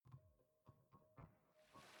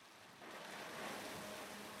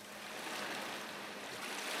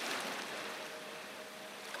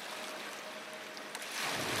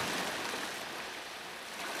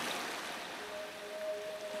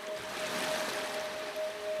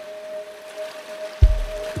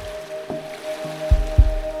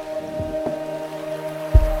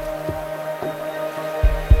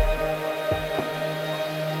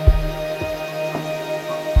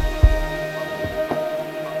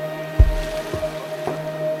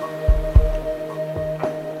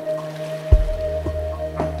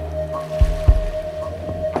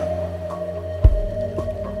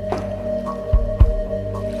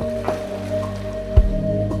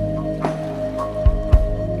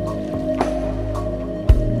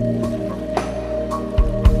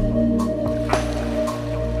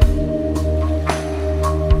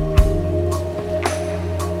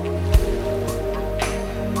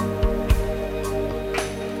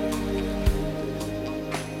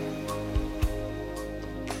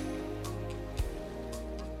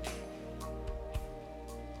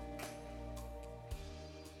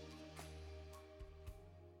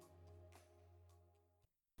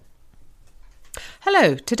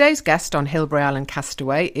Hello, today's guest on Hilbre Island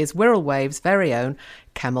Castaway is Wirral Wave's very own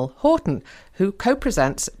Kemel Horton, who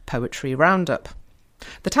co-presents Poetry Roundup.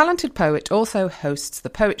 The talented poet also hosts the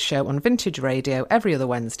Poet Show on Vintage Radio every other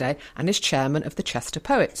Wednesday and is chairman of the Chester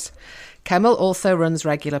Poets. Kemel also runs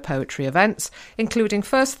regular poetry events, including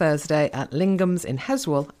First Thursday at Lingham's in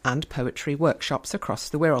Heswall and poetry workshops across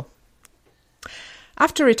the Wirral.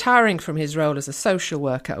 After retiring from his role as a social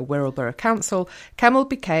worker at Wirral Borough Council, Kemel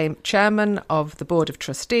became chairman of the Board of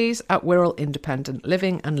Trustees at Wirral Independent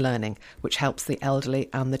Living and Learning, which helps the elderly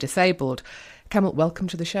and the disabled. Kemel, welcome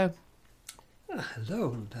to the show.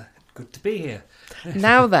 Hello, and good to be here.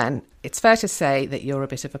 Now then, it's fair to say that you're a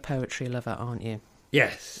bit of a poetry lover, aren't you?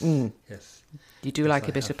 Yes, yes. You do like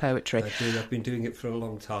a bit of poetry. I do. I've been doing it for a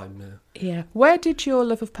long time now. Yeah. Where did your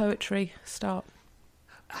love of poetry start?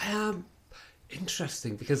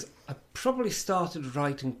 Interesting, because I probably started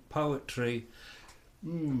writing poetry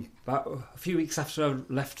about a few weeks after I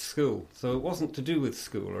left school. So it wasn't to do with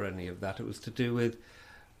school or any of that. It was to do with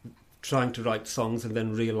trying to write songs and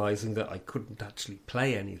then realising that I couldn't actually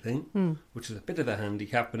play anything, which is a bit of a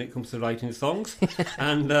handicap when it comes to writing songs.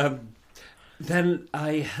 And then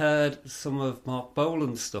I heard some of Mark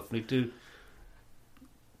Bolan's stuff, and he'd do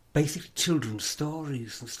basically children's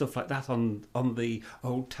stories and stuff like that on the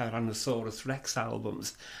old Tyrannosaurus Rex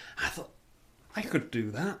albums. I thought, I could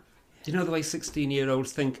do that. You know the way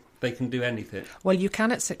 16-year-olds think they can do anything? Well, you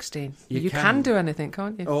can at 16. You can do anything,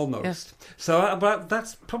 can't you? Almost. Yeah. So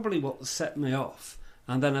that's probably what set me off.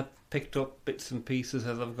 And then I picked up bits and pieces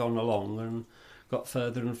as I've gone along and got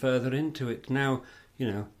further and further into it. Now,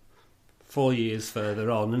 4 years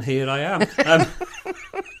further on, and here I am.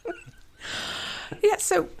 Yeah,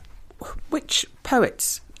 so which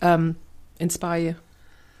poets inspire you?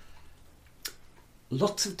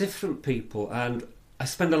 Lots of different people, and I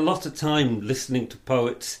spend a lot of time listening to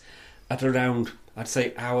poets at around, I'd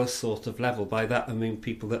say, our sort of level. By that I mean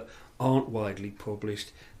people that aren't widely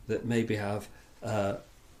published, that maybe have a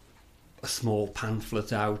small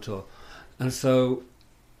pamphlet out, and so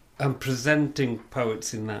I'm presenting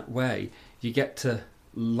poets in that way. You get to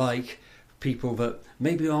like people that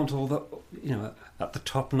maybe aren't all that, at the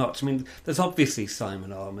top notch. I mean, there's obviously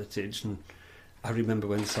Simon Armitage, and I remember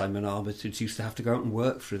when Simon Armitage used to have to go out and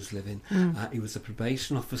work for his living. He was a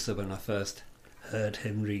probation officer when I first heard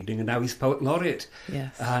him reading, and now he's Poet Laureate.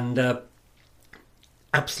 Yes. And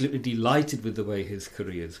absolutely delighted with the way his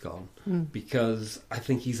career's gone, because I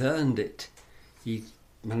think he's earned it. He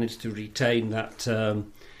managed to retain that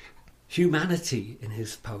humanity in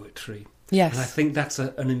his poetry. Yes. And I think that's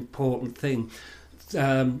an important thing.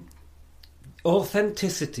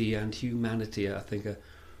 Authenticity and humanity, I think, are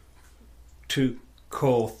two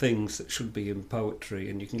core things that should be in poetry.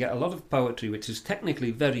 And you can get a lot of poetry which is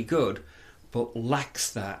technically very good, but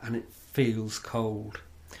lacks that, and it feels cold.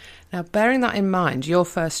 Now, bearing that in mind, your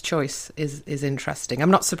first choice is interesting.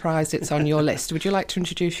 I'm not surprised it's on your list. Would you like to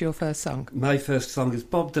introduce your first song? My first song is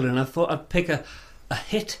Bob Dylan. I thought I'd pick a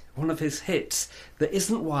hit, one of his hits, that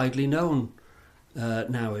isn't widely known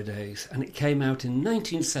nowadays. And it came out in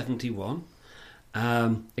 1971.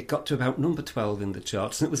 It got to about number 12 in the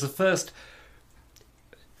charts. And it was the first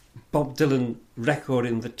Bob Dylan record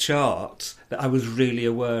in the charts that I was really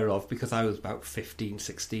aware of, because I was about 15,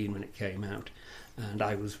 16 when it came out. And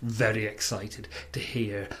I was very excited to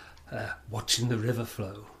hear Watching the River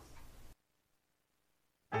Flow.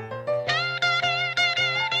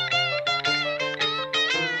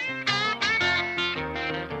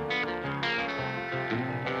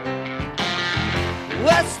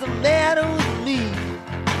 What's the matter with me?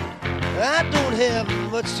 I don't have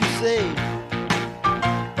much to say.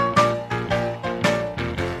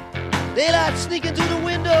 Daylight sneaking through the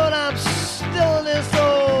window and I'm still in this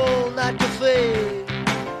old night cafe.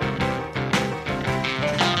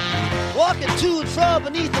 Walking to and fro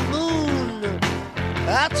beneath the moon,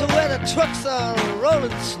 out to where the trucks are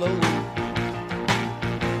rolling slow.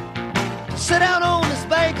 Sit down on this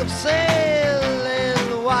bank of sand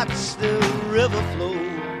and watch the river flow.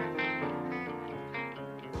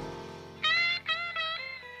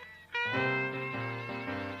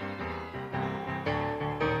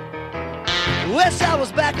 Wish I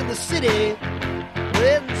was back in the city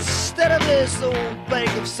instead of this old bank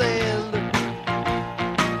of sand,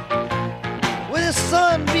 with the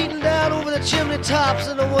sun beating down over the chimney tops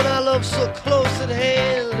and the one I love so close at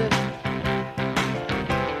hand.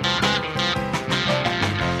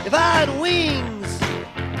 If I had wings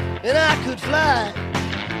and I could fly,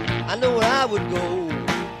 I know where I would go.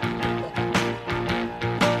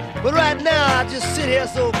 But right now I just sit here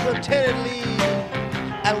so contentedly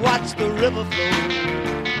and watch the river flow.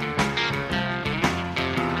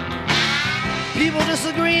 People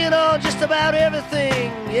disagreeing on just about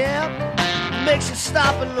everything, yeah. Makes you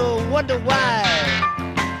stop and wonder why.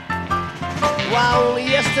 Why, only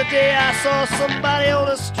yesterday I saw somebody on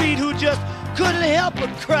the street who just couldn't help but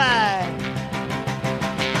cry.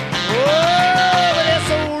 Oh, but this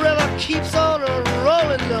old river keeps on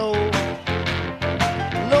rolling low.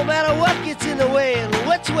 No matter what gets in the way and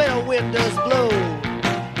which way the wind does blow.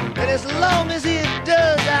 And as long as it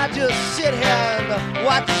does, I just sit here and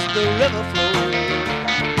watch the river flow.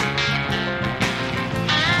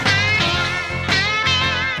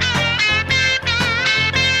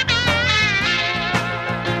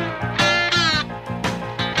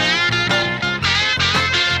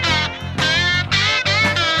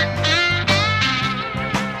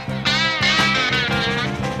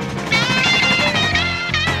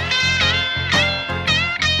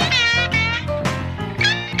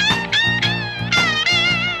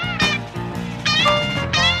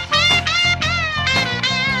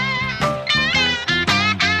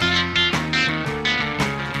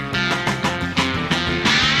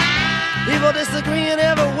 Disagreeing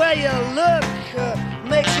everywhere you look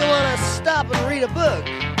makes you want to stop and read a book.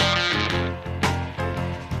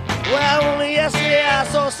 Well, only yesterday I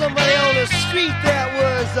saw somebody on the street that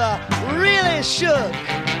was really shook.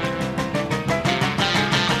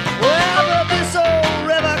 Well, but this old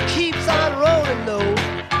river keeps on rolling though.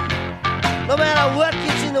 No matter what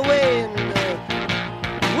gets in the way and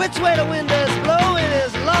which way the wind does blow, and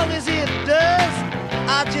as long as it does,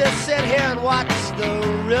 I just sit here and watch the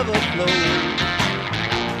river flow.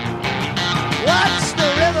 Watch the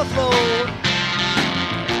river flow.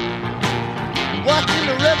 Watching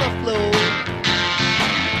the river flow.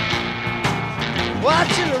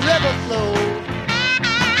 Watching the river flow.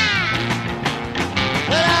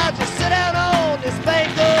 Well, I just sit out on this bank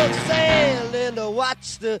of sand and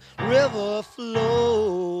watch the river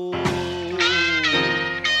flow.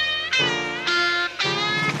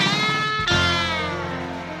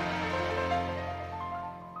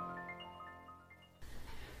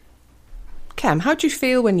 Kem, how do you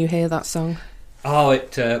feel when you hear that song? Oh,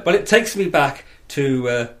 it takes me back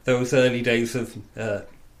to those early days of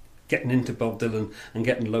getting into Bob Dylan and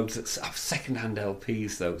getting loads of second-hand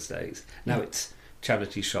LPs those days. Now it's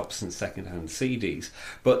charity shops and second-hand CDs,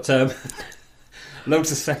 but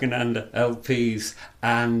loads of second-hand LPs.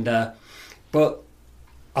 And but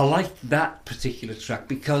I like that particular track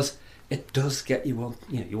because it does get you on.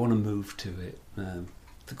 You want to move to it.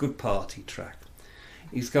 It's a good party track.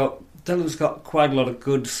 Dylan's got quite a lot of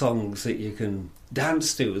good songs that you can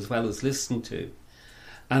dance to as well as listen to.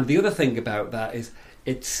 And the other thing about that is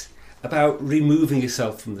it's about removing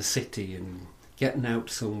yourself from the city and getting out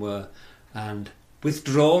somewhere and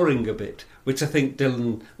withdrawing a bit, which I think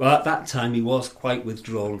Dylan, well, at that time he was quite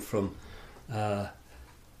withdrawn from the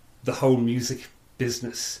whole music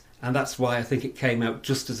business. And that's why I think it came out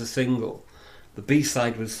just as a single. The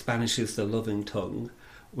B-side was Spanish is the Loving Tongue,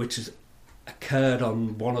 which is occurred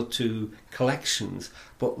on one or two collections,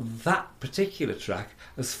 but that particular track,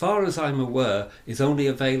 as far as I'm aware, is only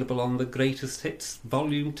available on the Greatest Hits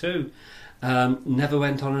Volume 2. Never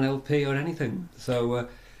went on an LP or anything, so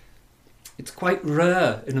it's quite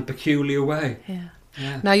rare in a peculiar way. Yeah.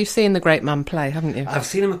 Now, you've seen the great man play, haven't you? I've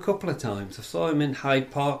seen him a couple of times. I saw him in Hyde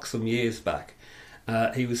Park some years back.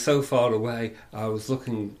 He was so far away, I was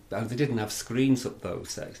looking, they didn't have screens up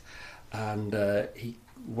those days, and he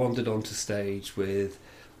wandered onto stage with,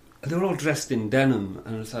 they were all dressed in denim,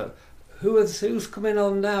 and I was like, who's coming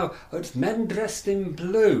on now? Oh, it's men dressed in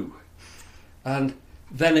blue. And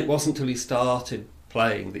then it wasn't till he started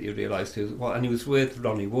playing that you realised who what, and he was with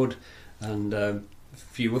Ronnie Wood and a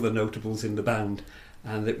few other notables in the band,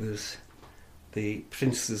 and it was the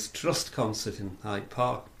Prince's Trust concert in Hyde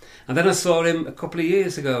Park. And then I saw him a couple of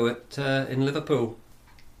years ago in Liverpool,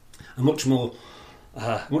 a much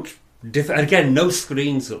different. Again, no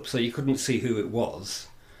screens up, so you couldn't see who it was,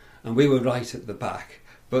 and we were right at the back.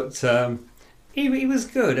 But he was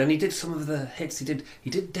good, and he did some of the hits. He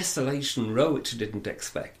did Desolation Row, which I didn't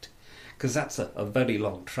expect, because that's a very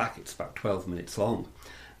long track. It's about 12 minutes long,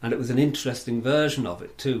 and it was an interesting version of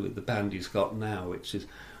it too, with the band he's got now, which is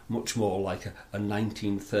much more like a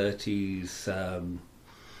 1930s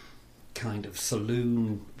kind of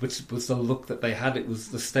saloon, which was the look that they had. It was,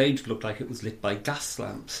 the stage looked like it was lit by gas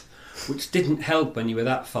lamps, which didn't help when you were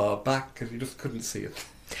that far back because you just couldn't see it.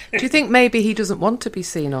 Do you think maybe he doesn't want to be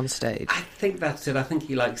seen on stage? I think that's it. I think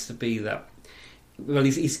he likes to be that. Well,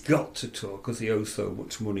 he's got to tour because he owes so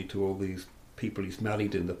much money to all these people he's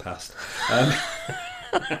married in the past.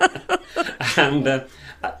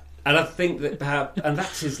 And I think that perhaps, and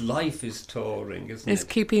that's his life, is touring, isn't it? It's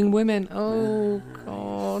keeping women. Oh,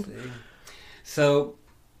 God. So,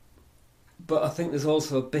 but I think there's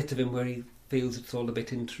also a bit of him where he feels it's all a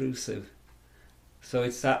bit intrusive. So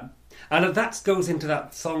it's that, and that goes into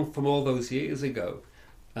that song from all those years ago.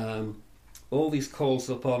 All these calls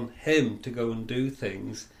upon him to go and do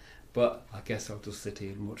things, but I guess I'll just sit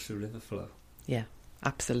here and watch the river flow. Yeah,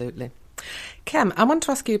 absolutely. Kem, I want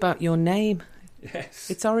to ask you about your name. Yes.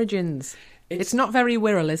 Its origins. It's not very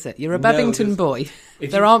Wirral, is it? You're a Bevington boy.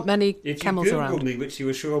 There aren't many Kemmels Kemmels around. around. Me, which you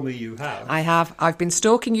assure me you have. I have. I've been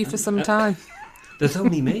stalking you for some time. There's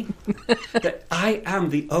only me. I am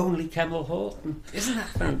the only Kemmel Horton. Isn't that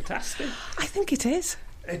fantastic? I think it is.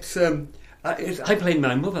 I blame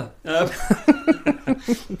my mother.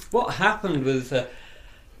 What happened was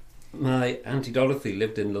my Auntie Dorothy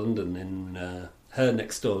lived in London, and her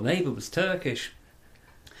next door neighbour was Turkish,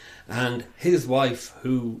 and his wife,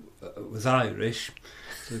 who was Irish,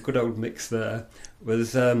 so a good old mix there,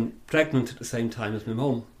 was pregnant at the same time as my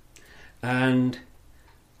mum, and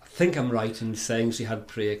I think I'm right in saying she had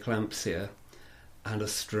preeclampsia and a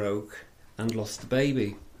stroke and lost the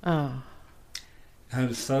baby. Oh.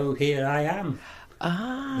 And so here I am.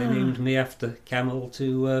 Ah. They named me after Camel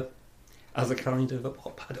to, as a kind of,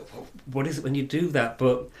 what is it when you do that?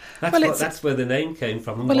 But that's where the name came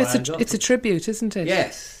from. And well, why it's a tribute, isn't it?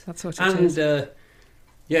 Yes. That's what it is. And,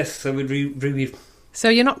 yes, so we So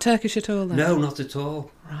you're not Turkish at all then? No, not at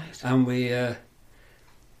all. Right. And we,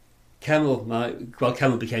 Camel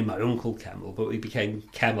became my uncle Camel, but we became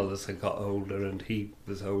Camel as I got older and he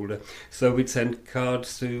was older. So we'd send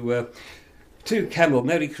cards to Camel,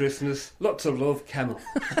 Merry Christmas, lots of love, Camel.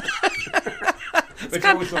 It's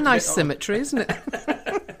kind of a nice symmetry, isn't it?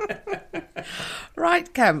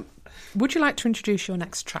 Right, Kem, would you like to introduce your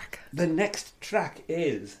next track? The next track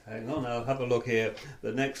is, hang on, I'll have a look here.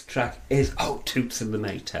 The next track is Toots and the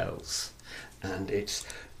Maytals. And it's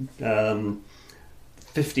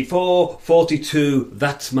 54-42,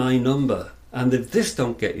 That's My Number. And if this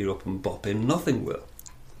don't get you up and bopping, nothing will.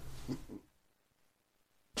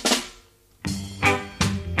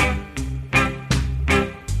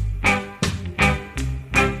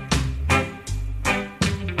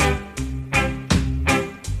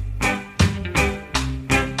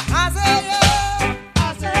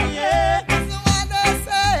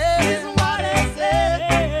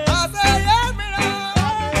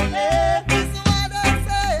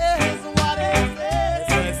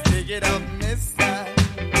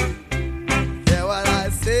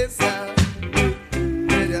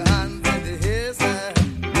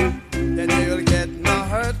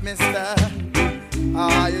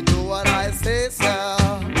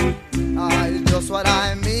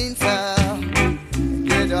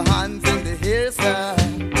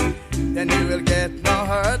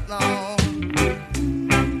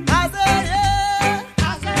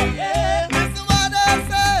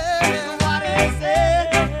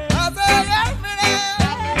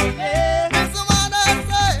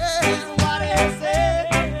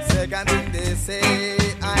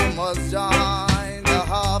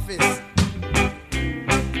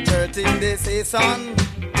 Son,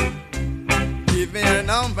 give me your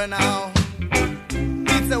number now.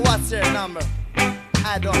 He said, what's your number?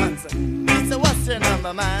 I don't answer. He said, what's your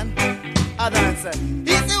number, man? I don't answer.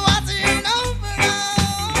 He said, what's your number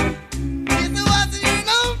now? He said, what's your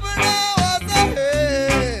number now? I said,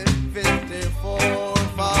 hey, 54,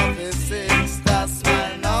 46, that's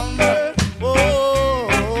my number.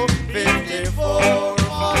 Oh, 54,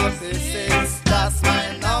 46, that's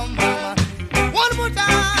my number. One more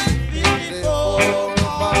time.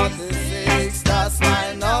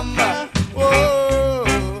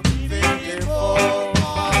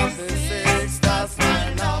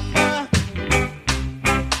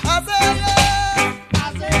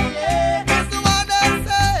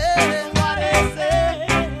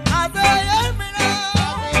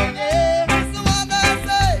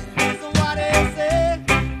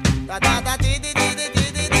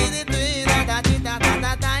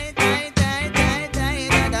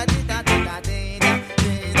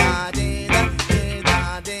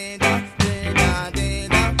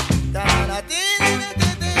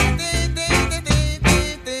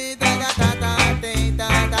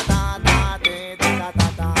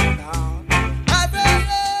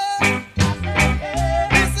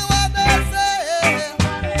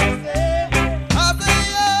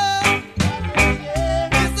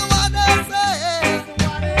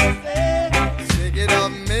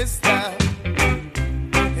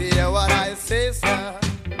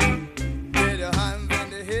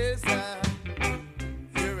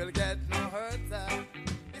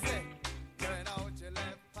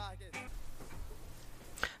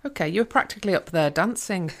 okay, you were practically up there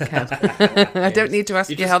dancing, Ken. I don't need to ask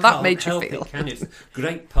you just how that can't made you help feel. It, can you? It's a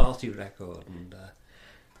great party record, and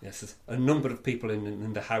yes, there's a number of people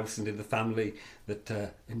in the house and in the family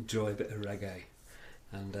that enjoy a bit of reggae.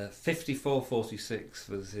 And 5446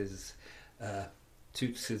 was his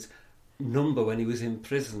Toots' number when he was in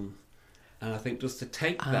prison, and I think just to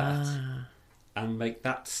take that and make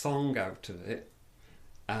that song out of it,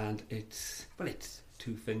 and it's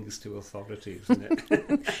two fingers to authority, isn't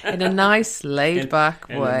it? In a nice, laid-back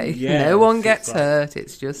way. yeah, no one it's gets like- hurt,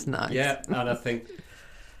 it's just nice. Yeah, and I think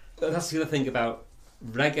that's the other thing about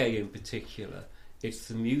reggae in particular. It's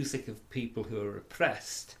the music of people who are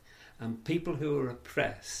oppressed, and people who are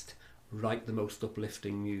oppressed write the most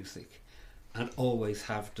uplifting music, and always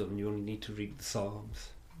have done. You only need to read the Psalms.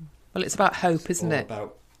 Well, it's about hope, isn't all it?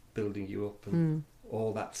 about building you up and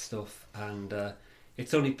all that stuff, and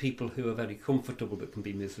it's only people who are very comfortable that can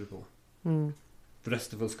be miserable. The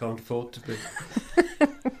rest of us can't afford to be.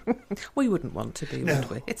 We wouldn't want to be, would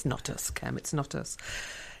we? It's not us, Kem, it's not us.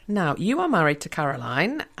 Now, you are married to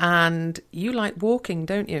Caroline, and you like walking,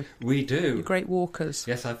 don't you? We do. You're great walkers.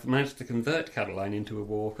 Yes, I've managed to convert Caroline into a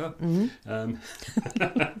walker.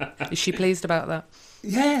 Is she pleased about that?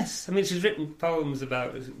 Yes, I mean, she's written poems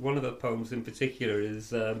about. One of the poems in particular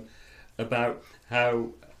is about how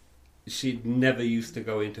she'd never used to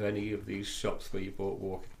go into any of these shops where you bought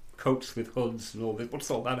walking coats with hoods and all this. What's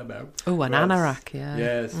all that about? Oh, an anorak, yeah.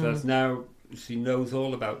 Yes, that's now she knows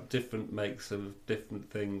all about different makes of different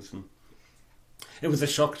things, and it was a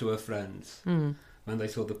shock to her friends when they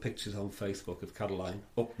saw the pictures on Facebook of Caroline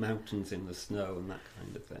up mountains in the snow and that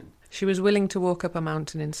kind of thing. She was willing to walk up a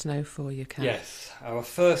mountain in snow for you, Kem. Yes, our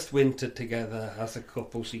first winter together as a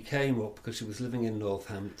couple, she came up because she was living in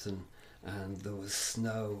Northampton and there was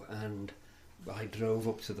snow, and I drove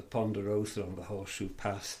up to the Ponderosa on the Horseshoe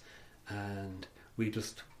Pass, and we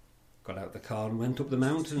just got out the car and went up the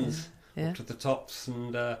mountains, up to the tops,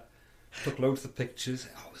 and took loads of pictures.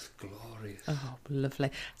 Oh, it was glorious. Oh,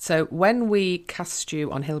 lovely. So when we cast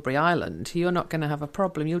you on Hilbury Island, you're not going to have a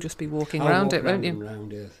problem. You'll just be walking around it, won't you?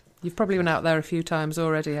 Round, yes. You've probably been out there a few times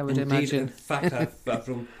already, I would Indeed, imagine. in fact, I've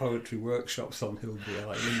run poetry workshops on Hilbury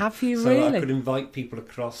Island. Have you so really? I could invite people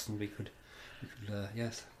across, and we could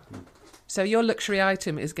yes. So your luxury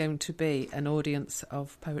item is going to be an audience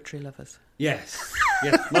of poetry lovers? Yes.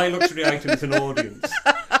 My luxury item is an audience.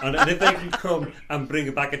 And if they can come and bring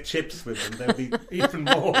a bag of chips with them, they'll be even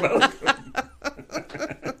more welcome.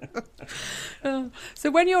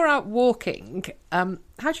 So when you're out walking,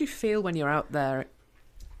 how do you feel when you're out there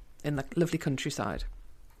in the lovely countryside?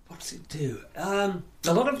 What does it do? A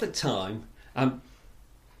lot of the time,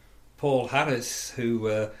 Paul Harris,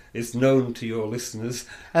 who is known to your listeners,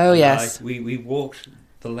 Oh, yes. we walked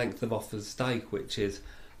the length of Offers Dyke, which is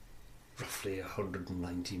roughly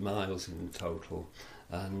 190 miles in total,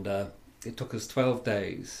 and it took us 12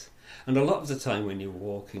 days. And a lot of the time when you're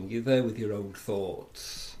walking, you're there with your own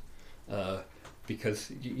thoughts,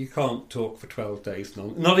 because you can't talk for 12 days.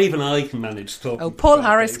 Not even I can manage talking. Oh, for Paul 12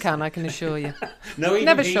 Harris days. can, I can assure you. No, even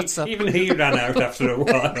Never he, shuts up. Even he ran out after a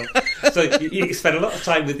while. So you spend a lot of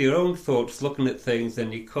time with your own thoughts, looking at things,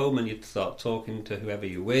 then you come and you start talking to whoever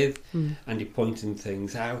you're with, and you're pointing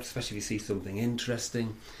things out, especially if you see something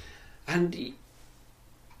interesting. And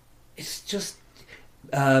it's just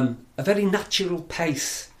a very natural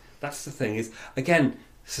pace. That's the thing. Is again,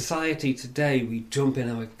 society today, we jump in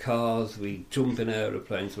our cars, we jump in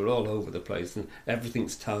aeroplanes, we're all over the place, and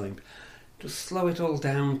everything's timed. Just slow it all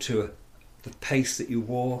down to the pace that you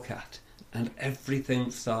walk at, and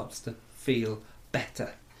everything starts to feel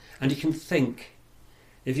better. And you can think.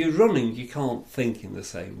 If you're running, you can't think in the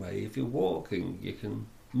same way. If you're walking, you can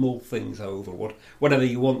mull things over, whatever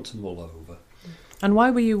you want to mull over. And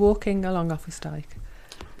why were you walking along Office Dyke?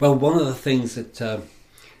 Well, one of the things that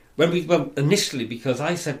initially, because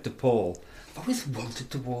I said to Paul, I've always wanted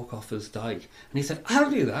to walk Offers Dyke, and he said, I'll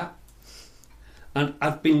do that. And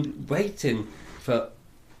I've been waiting for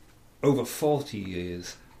over 40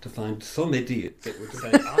 years to find some idiot that would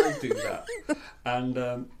say, I'll do that.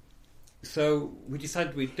 And so we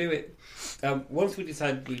decided we'd do it. Once we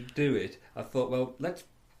decided we'd do it, I thought, well, let's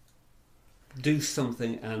do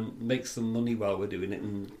something and make some money while we're doing it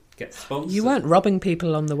and get sponsors. You weren't robbing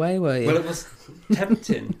people on the way, were you? Well, it was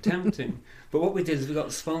tempting. But what we did is we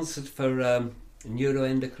got sponsored for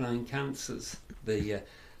neuroendocrine cancers. The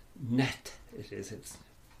NET, it's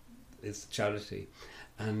the charity.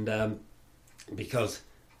 And because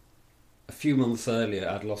a few months earlier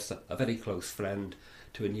I'd lost a very close friend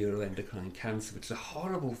to a neuroendocrine cancer, which is a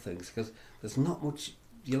horrible thing because there's not much.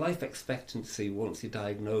 Your life expectancy once you're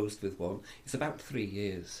diagnosed with one is about 3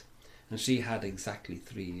 years. and she had exactly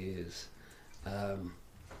 3 years.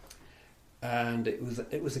 And it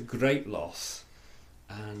was a great loss,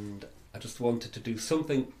 and I just wanted to do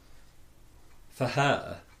something for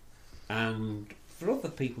her and for other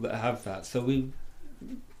people that have that. So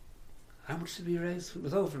how much did we raise? It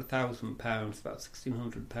was over £1,000, about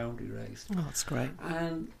 £1,600 we raised. Oh, that's great.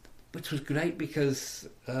 And which was great because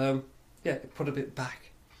it put a bit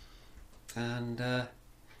back. And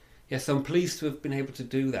yes, I'm pleased to have been able to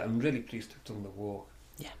do that. I'm really pleased to have done the walk.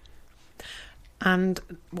 Yeah. And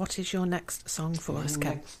what is your next song for us, Kev?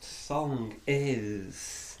 My next song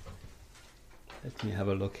is... Let me have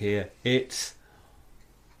a look here. It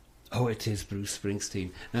is Bruce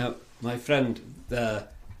Springsteen. Now, my friend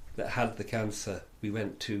that had the cancer, we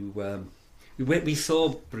went to... we saw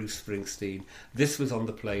Bruce Springsteen. This was on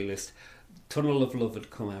the playlist. Tunnel of Love had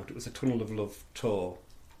come out. It was a Tunnel of Love tour.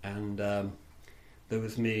 And there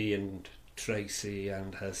was me and Tracy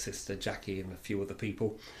and her sister Jackie and a few other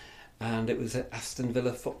people. And it was at Aston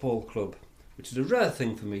Villa Football Club, which is a rare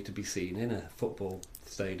thing for me to be seen in a football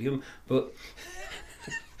stadium. But,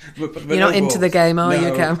 but you're not into the game, are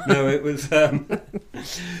you, Cam? No, it was...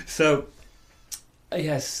 so,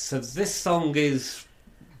 yes, so this song is...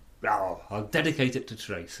 I'll dedicate it to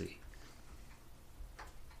Tracy.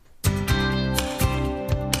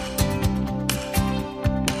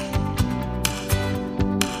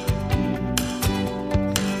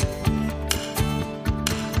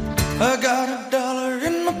 I got $1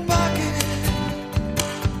 in my pocket,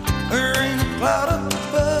 there ain't a cloud up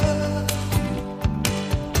above.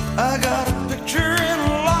 I got a picture in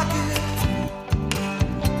a locket,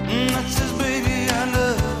 and that says, baby, I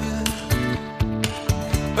love you.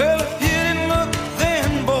 Well, if you didn't look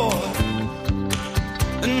then, boy,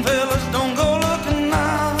 then fellas don't go looking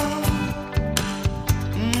now.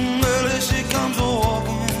 Well, here she comes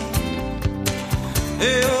a-walking,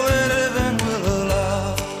 hey, oh, let heaven will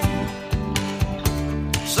allow.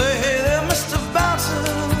 Say, hey there, Mr. Bouncer,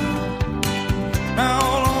 now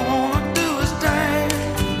all I wanna do is dance.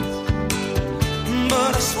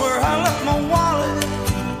 But I swear I left my wallet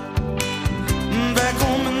back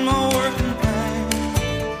home in my working pants.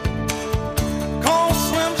 Come on,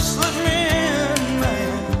 swim, slip me in,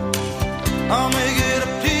 man, I'll make it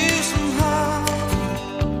up to you somehow.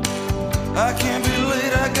 I can't be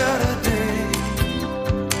late, I got a date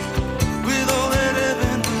with all that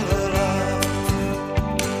heaven will allow.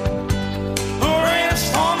 Rain and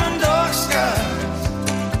storm and dark skies,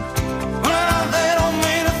 well, they don't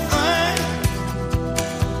mean a thing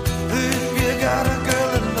if you got a girl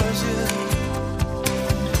that loves you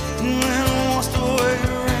and wants to wear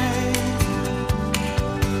your ring.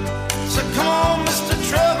 So come on, Mr.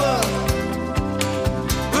 Trevor,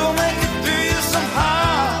 we'll make it through you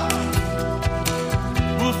somehow.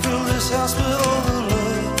 We'll fill this house with all the love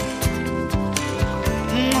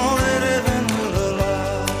and all that heaven will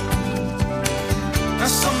allow. Now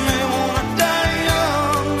some may wanna die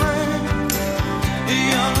young, man,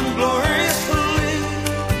 young and gloriously,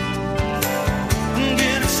 and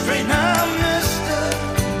get it straight now, mister.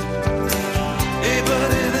 Hey,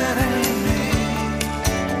 buddy, that ain't me.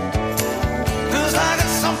 'Cause I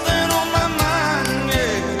got something on my mind,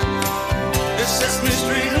 yeah. It sets me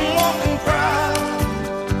straight and walking proud.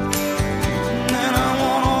 And I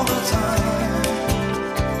want all the time,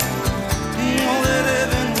 all that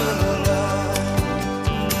heaven will allow.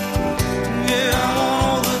 Yeah, I want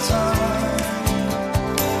all the time,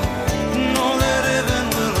 all that heaven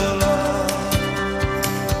will allow.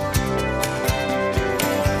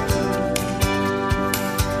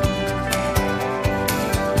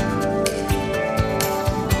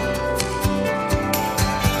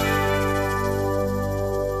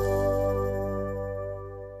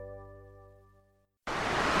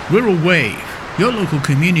 Wirral Wave, your local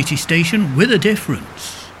community station with a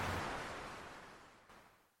difference.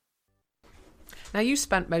 Now, you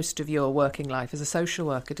spent most of your working life as a social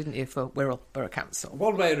worker, didn't you, for Wirral Borough Council?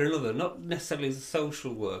 One way or another, not necessarily as a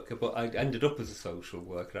social worker, but I ended up as a social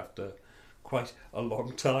worker after quite a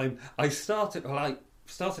long time. I started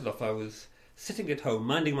off, I was sitting at home,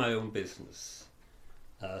 minding my own business,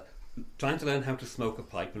 trying to learn how to smoke a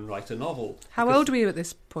pipe and write a novel. How old were you at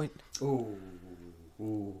this point?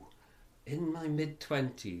 In my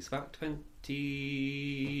mid-20s, about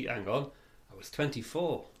 20... Hang on, I was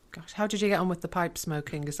 24. Gosh, how did you get on with the pipe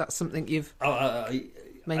smoking? Is that something you've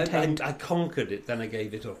maintained? I conquered it, then I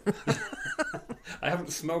gave it up. I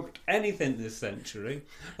haven't smoked anything this century.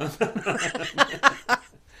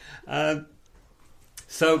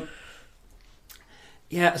 So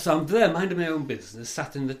I'm there minding my own business,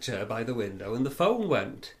 sat in the chair by the window, and the phone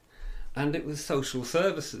went, and it was social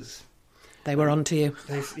services. They were on to you.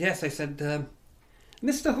 They said,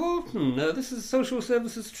 Mr. Horton, this is Social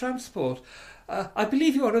Services Transport. I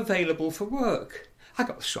believe you are available for work. I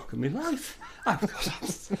got the shock of my life.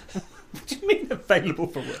 What do you mean available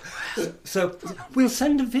for work? So, we'll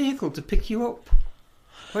send a vehicle to pick you up.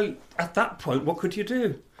 Well, at that point, what could you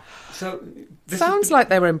do? So Sounds like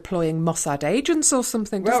they were employing Mossad agents or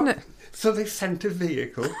something, doesn't it? So they sent a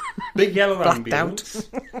vehicle, big yellow Blacked ambulance.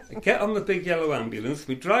 Get on the big yellow ambulance.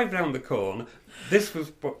 We drive round the corner. This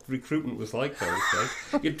was what recruitment was like those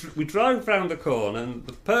days. We drive round the corner, and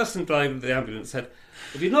the person driving the ambulance said,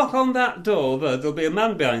 "If you knock on that door, there'll be a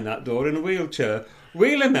man behind that door in a wheelchair.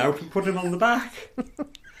 Wheel him out and put him on the back."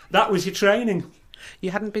 That was your training.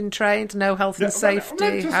 You hadn't been trained, no health and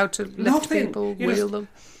safety, how to lift nothing. people, wheel them.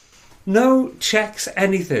 No checks,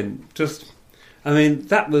 anything.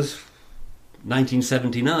 That was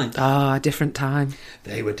 1979. Ah, different time.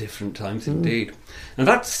 They were different times indeed. And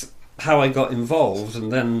that's how I got involved,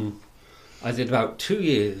 and then I did about 2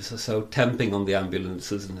 years or so temping on the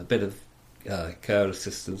ambulances and a bit of care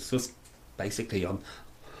assistance, just basically on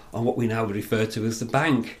what we now refer to as the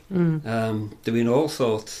bank, doing all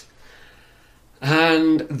sorts.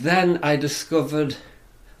 And then I discovered,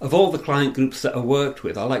 of all the client groups that I worked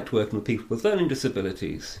with, I liked working with people with learning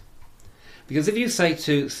disabilities. Because if you say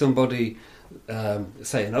to somebody,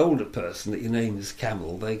 say an older person, that your name is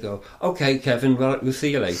Camel, they go, "Okay, Kevin, well, we'll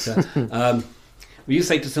see you later." When you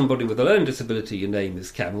say to somebody with a learning disability, your name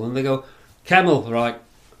is Camel, and they go, "Camel, right,"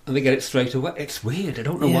 and they get it straight away. It's weird. I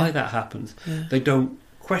don't know why that happens. Yeah. They don't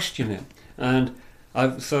question it. And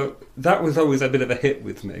so that was always a bit of a hit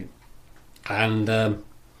with me. And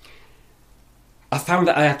I found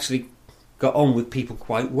that I actually got on with people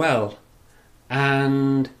quite well.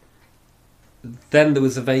 And then there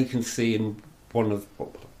was a vacancy in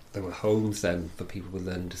there were homes then for people with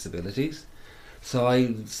learning disabilities. So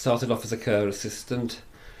I started off as a care assistant.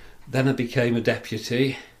 Then I became a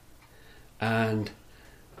deputy. And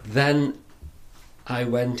then I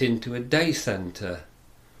went into a day centre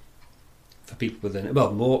for people with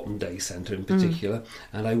Morton Day Centre in particular,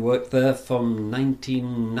 and I worked there from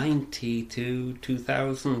 1990 to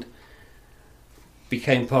 2000.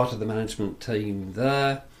 Became part of the management team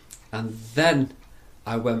there, and then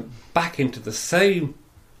I went back into the same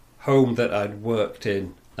home that I'd worked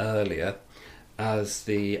in earlier as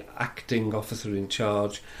the acting officer in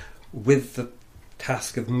charge, with the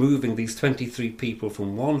task of moving these 23 people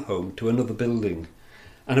from one home to another building.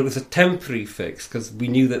 And it was a temporary fix, because we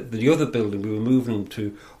knew that the other building we were moving them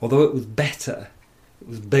to, although it was better, it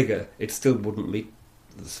was bigger, it still wouldn't meet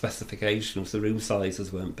the specifications. The room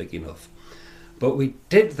sizes weren't big enough. But we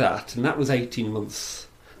did that, and that was 18 months.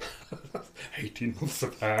 18 months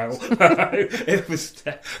of hell. It was,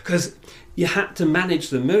 because you had to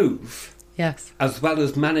manage the move. Yes. As well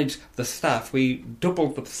as manage the staff. We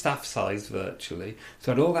doubled the staff size virtually,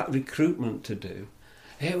 so I had all that recruitment to do.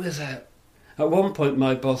 It was at one point,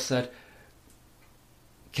 my boss said,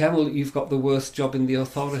 "Kemmel, you've got the worst job in the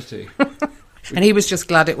authority." And he was just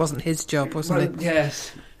glad it wasn't his job, wasn't he?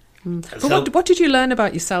 Yes. But so, what did you learn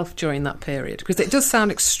about yourself during that period? Because it does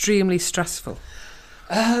sound extremely stressful.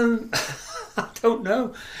 I don't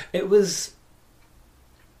know. It was...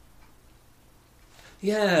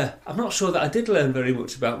 Yeah, I'm not sure that I did learn very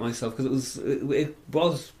much about myself, because it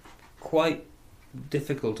was quite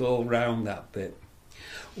difficult all round that bit.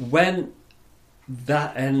 When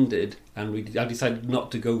that ended and I decided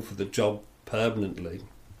not to go for the job permanently,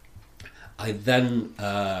 I then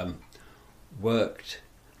worked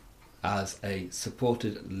as a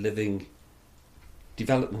supported living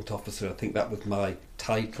development officer. I think that was my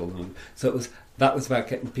title. And so that was about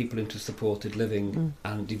getting people into supported living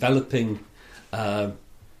and developing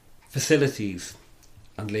facilities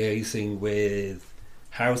and liaising with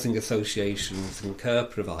housing associations and care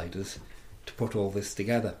providers to put all this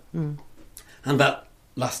together. And that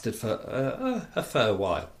lasted for a fair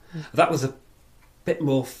while. That was a bit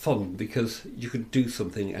more fun, because you could do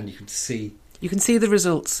something and you could see... You can see the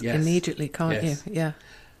results immediately, can't you? Yeah.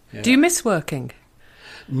 Yeah. Do you miss working?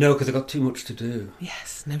 No, because I got too much to do.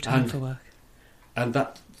 Yes, no time for work. And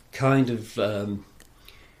that kind of...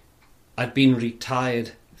 I'd been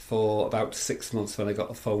retired for about 6 months when I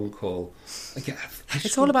got a phone call.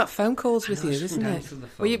 It's all about phone calls with you, isn't it?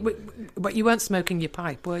 But you weren't smoking your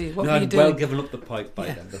pipe, were you? What were you doing? I'd well given up the pipe by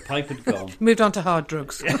then. The pipe had gone. Moved on to hard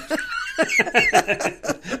drugs.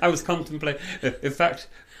 I was contemplating... In fact,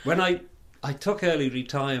 when I took early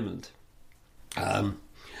retirement,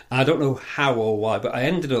 I don't know how or why, but I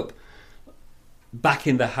ended up back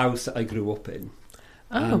in the house that I grew up in.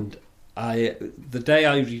 And the day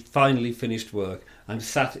I finally finished work, I'm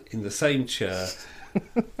sat in the same chair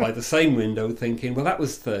by the same window thinking, well, that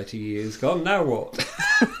was 30 years gone, now what?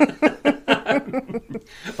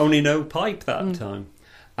 Only no pipe that time.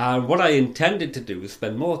 And what I intended to do was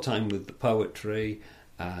spend more time with the poetry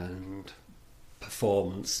and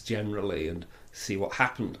performance generally and see what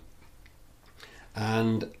happened.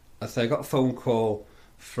 And as I got a phone call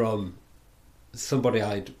from somebody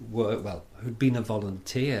I'd worked, who'd been a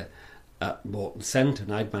volunteer at Morton Centre,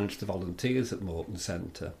 and I'd managed the volunteers at Morton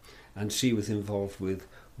Centre, and she was involved with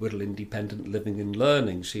Wirral Independent Living and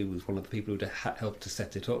Learning. She was one of the people who'd helped to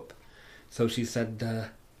set it up. So she said,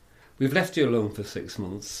 we've left you alone for 6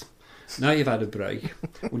 months. Now you've had a break.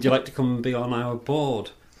 Would you like to come and be on our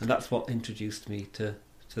board? And that's what introduced me to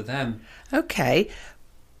them. Okay,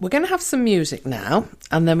 we're going to have some music now,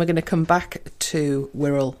 and then we're going to come back to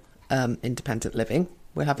Wirral Independent Living.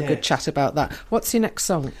 We'll have a good chat about that. What's your next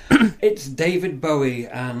song? It's David Bowie,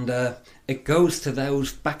 and it goes to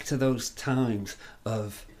back to those times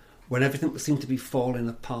of when everything seemed to be falling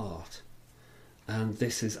apart. And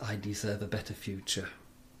this is I Deserve a Better Future.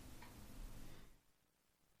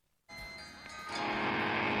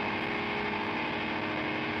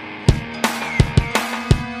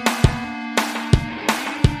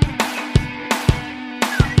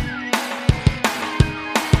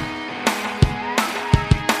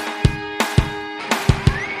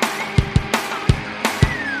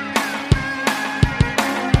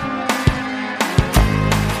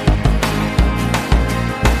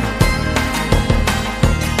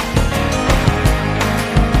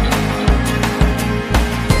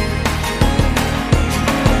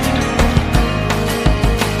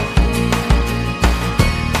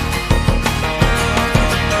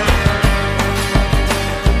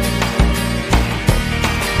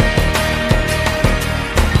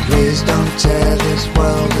 Please don't tear this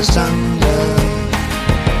world asunder.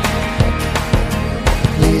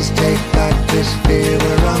 Please take back this fear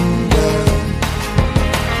we're under.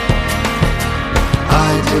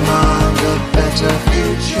 I demand a better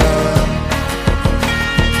future,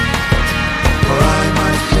 or I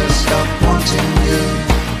might just stop wanting you.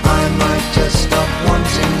 I might just stop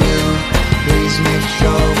wanting you. Please make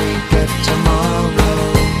sure we get tomorrow.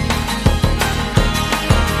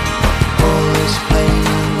 All this pain,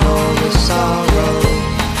 all this sorrow,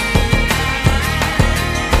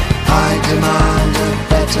 I demand a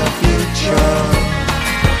better future,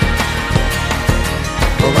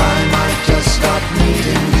 or I might just stop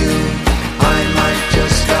needing you. I might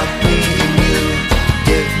just stop needing you.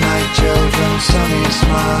 Give my children sunny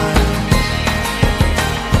smiles,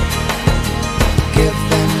 give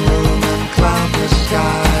them room and cloudless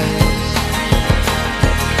skies.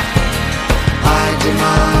 I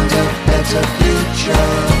demand a better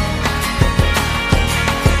future,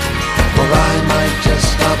 or I might just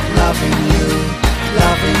stop loving you,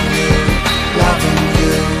 loving you, loving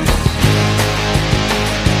you.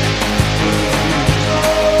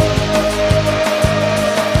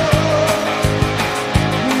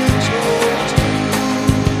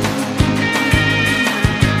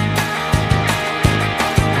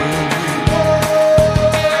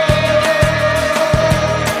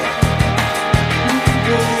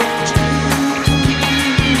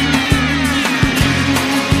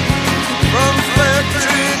 From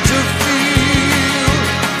factory to field,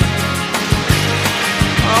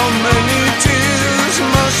 how many tears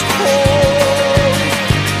must fall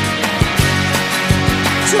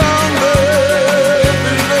down there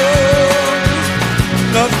below?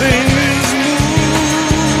 Nothing is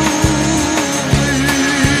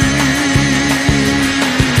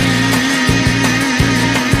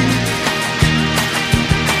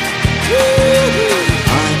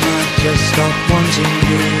I might just stop wanting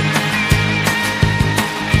you.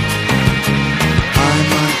 I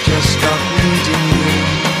might just stop needing you.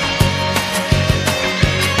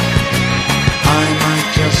 I might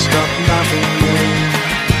just stop loving you.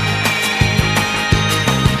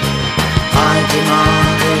 I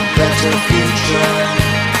demand a better future.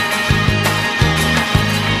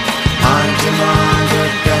 I demand a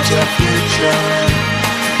better future.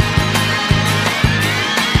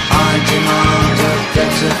 I demand a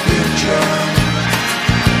better future,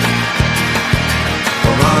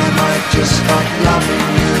 or I might just stop loving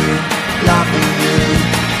you, loving you,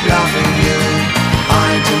 loving you.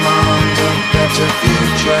 I demand a better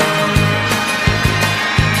future.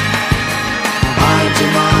 I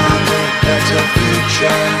demand a better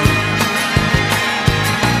future.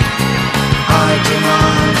 I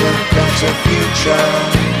demand a better future,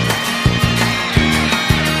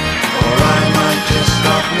 or I might just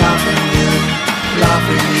stop loving you,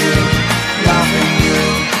 loving you, loving you.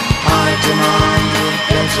 I demand a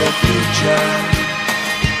better future.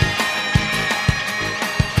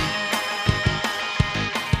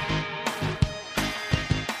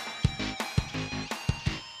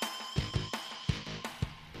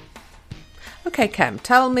 OK, Kem,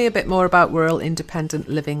 tell me a bit more about Wirral Independent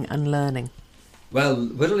Living and Learning. Well,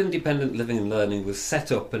 Wirral Independent Living and Learning was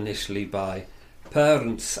set up initially by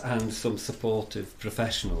parents and some supportive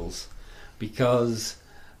professionals, because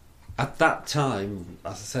at that time,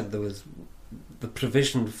 as I said, there was the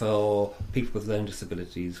provision for people with learning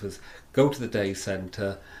disabilities was go to the day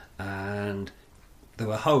centre, and there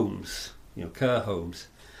were homes, care homes,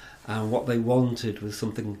 and what they wanted was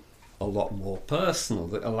something a lot more personal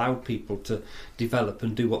that allowed people to develop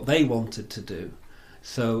and do what they wanted to do.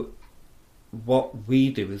 So what we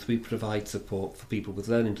do is we provide support for people with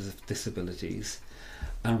learning disabilities,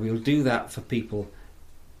 and we'll do that for people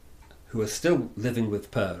who are still living with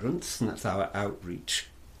parents, and that's our outreach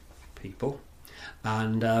people.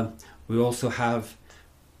 And we also have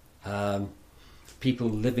people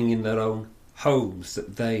living in their own homes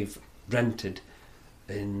that they've rented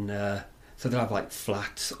in. So they'll have like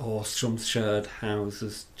flats or some shared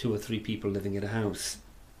houses, 2 or 3 people living in a house.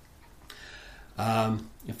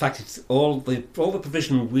 In fact, it's all the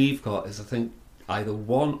provision we've got is, I think, either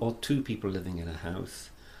 1 or 2 people living in a house,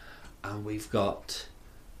 and we've got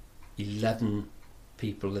 11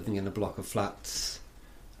 people living in a block of flats,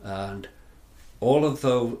 and all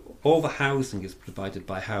the housing is provided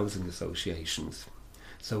by housing associations.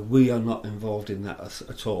 So we are not involved in that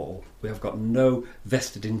at all. We have got no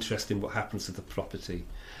vested interest in what happens to the property,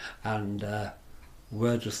 and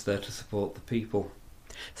we're just there to support the people.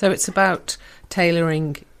 So it's about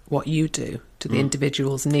tailoring what you do to the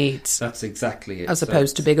individual's needs. That's exactly it. As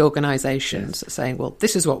opposed to big organisations saying, well,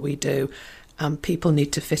 this is what we do, and people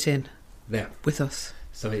need to fit in with us.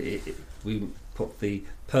 So we put the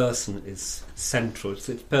person is central. It's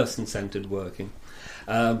person-centred working.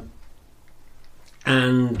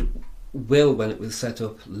 And Will, when it was set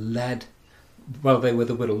up, they were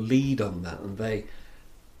the Wirral lead on that, and they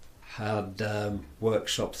had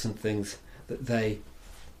workshops and things that they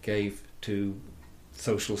gave to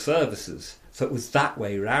social services. So it was that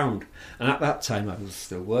way round. And at that time I was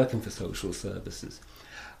still working for social services.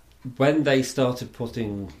 When they started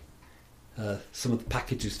putting some of the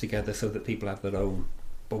packages together so that people have their own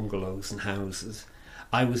bungalows and houses,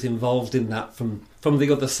 I was involved in that from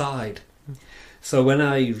the other side. So when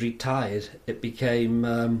I retired, it became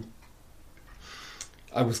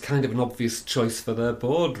I was kind of an obvious choice for their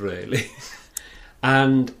board, really.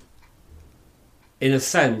 And in a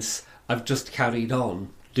sense, I've just carried on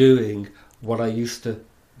doing what I used to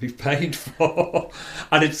be paid for.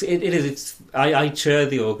 And I chair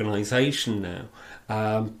the organisation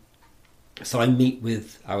now. So I meet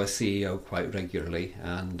with our CEO quite regularly,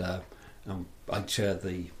 and I chair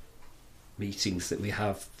the meetings that we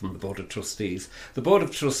have from the Board of Trustees. The Board of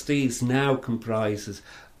Trustees now comprises,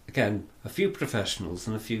 again, a few professionals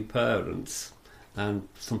and a few parents, and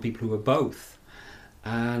some people who are both.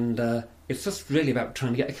 And it's just really about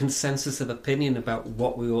trying to get a consensus of opinion about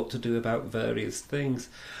what we ought to do about various things.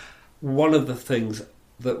 One of the things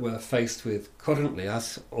that we're faced with currently,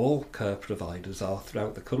 as all care providers are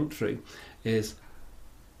throughout the country, is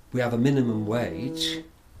we have a minimum wage,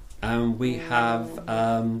 and we have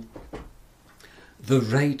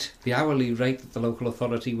the hourly rate that the local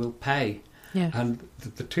authority will pay. Yeah. And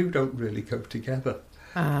the two don't really go together.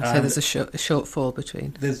 So there's a shortfall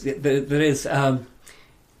between. There is,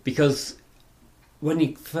 because when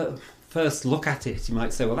you first look at it, you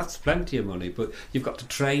might say, well, that's plenty of money, but you've got to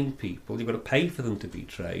train people, you've got to pay for them to be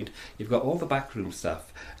trained, you've got all the backroom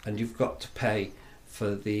stuff, and you've got to pay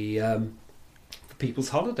for the for people's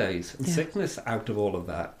holidays and sickness out of all of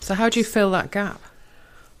that. So how do you fill that gap?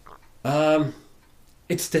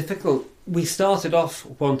 It's difficult. We started off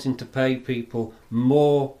wanting to pay people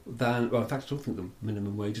more than... Well, in fact, I don't think the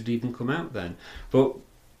minimum wage had even come out then. But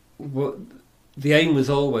the aim was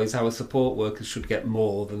always our support workers should get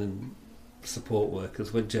more than support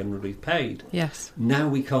workers were generally paid. Yes. Now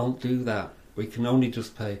we can't do that. We can only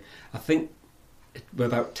just pay... I think we're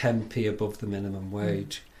about 10p above the minimum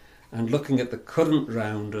wage. And looking at the current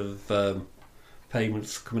round of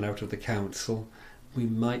payments coming out of the council, we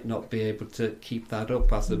might not be able to keep that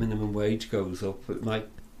up as the minimum wage goes up.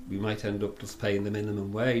 We might end up just paying the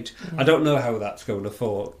minimum wage. Yeah. I don't know how that's going to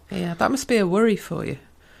fall. Yeah, that must be a worry for you.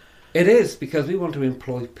 It is, because we want to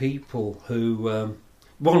employ people who,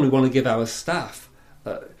 we want to give our staff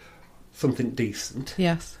something decent.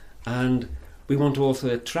 Yes. And we want to also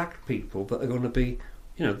attract people that are going to be,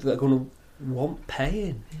 that are going to want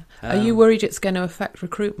paying. Are you worried it's going to affect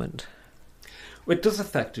recruitment? Well, it does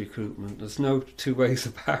affect recruitment. There's no two ways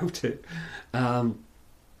about it. I'm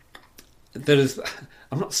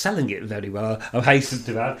not selling it very well, I hasten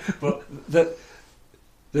to add, but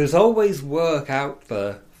there's always work out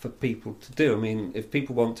there for people to do. I mean, if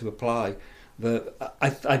people want to apply,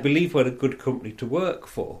 I believe we're a good company to work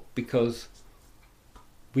for because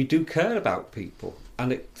we do care about people,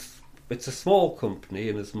 and it's a small company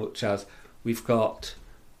in as much as we've got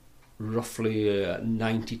roughly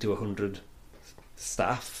 90 to 100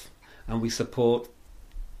 staff, and we support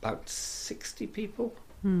about 60 people.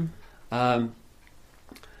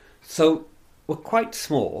 So we're quite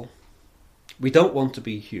small. We don't want to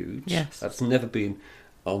be huge. Yes. That's never been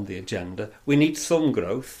on the agenda. We need some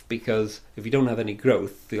growth, because if you don't have any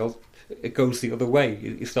growth, it goes the other way.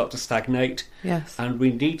 You start to stagnate. Yes. And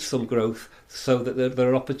we need some growth so that there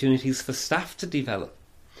are opportunities for staff to develop.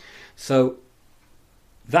 So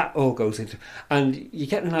that all goes into... And you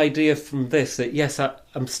get an idea from this that, yes,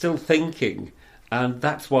 I'm still thinking, and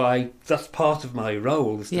that's part of my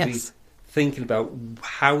role, is to be thinking about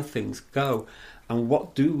how things go and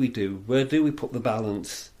what do we do, where do we put the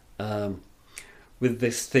balance with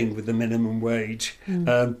this thing, with the minimum wage,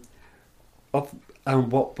 and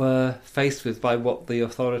what we're faced with by what the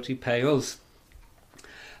authority pay us.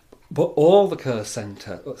 But all the care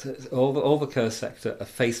sector are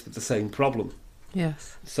faced with the same problem.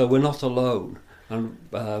 Yes. So we're not alone, and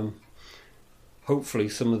hopefully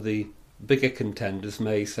some of the bigger contenders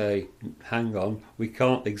may say, hang on, we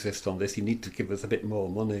can't exist on this, you need to give us a bit more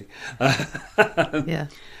money. Yeah.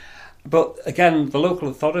 But again, the local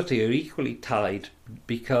authority are equally tied,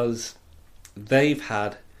 because they've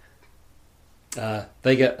had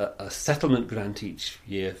they get a settlement grant each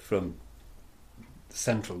year from the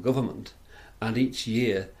central government, and each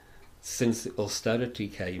year since the austerity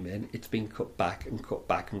came in, it's been cut back and cut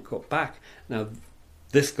back and cut back. Now,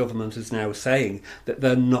 this government is now saying that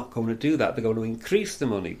they're not going to do that. They're going to increase the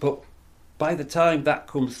money. But by the time that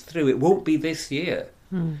comes through, it won't be this year,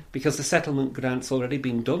 because the settlement grant's already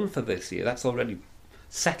been done for this year. That's already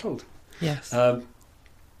settled. Yes.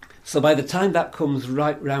 So by the time that comes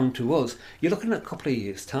right round to us, you're looking at a couple of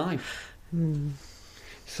years' time.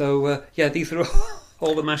 So, these are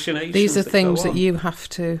all the machinations. These are that things go on. that you have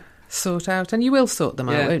to sort out, and you will sort them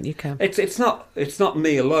out, won't you, Ken? It's not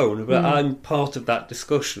me alone, but I'm part of that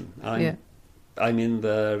discussion. I'm in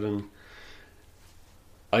there, and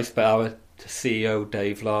our CEO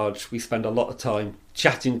Dave Large, we spend a lot of time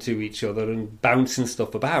chatting to each other and bouncing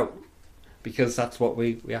stuff about, because that's what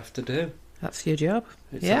we have to do. That's your job.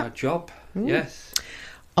 It's our job. Yes.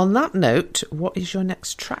 On that note, what is your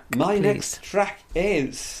next track? My please? next track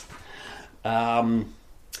is The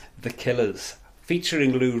Killers,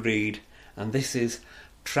 featuring Lou Reed, and this is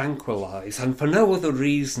Tranquilize, and for no other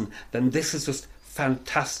reason than this is just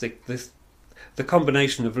fantastic. The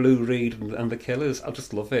combination of Lou Reed and The Killers, I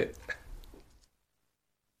just love it.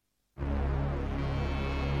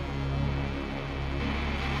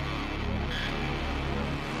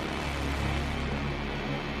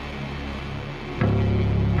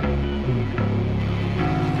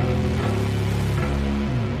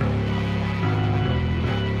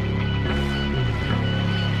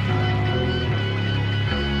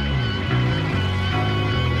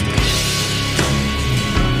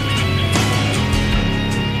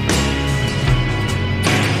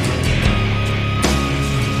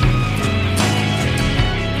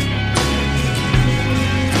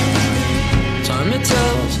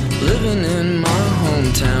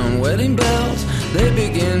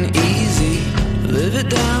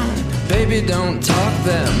 Don't talk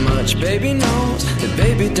that much, baby knows that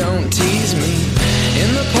baby don't tease me. In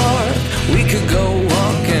the park, we could go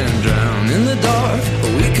walk and drown in the dark,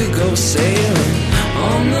 or we could go sailing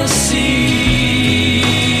on the sea.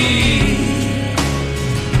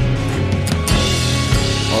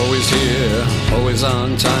 Always here, always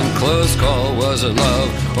on time, close call, was it love,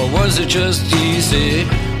 or was it just easy?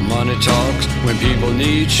 Money talks when people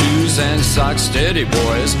need shoes and socks. Steady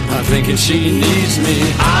boys, I'm thinking she needs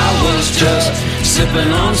me. I was just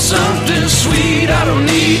sipping on something sweet. I don't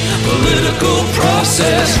need political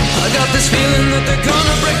process. I got this feeling that they're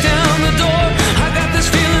gonna break down the door. I got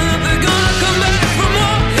this feeling that they're gonna come back for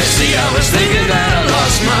more. See, I was thinking that I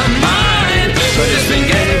lost my mind, but it's been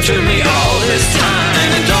getting to me all this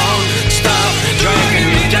time. And don't stop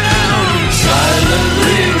dragging me down.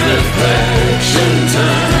 Silently reflection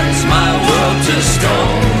turns my world to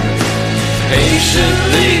stone.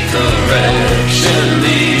 Patiently correction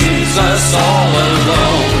leaves us all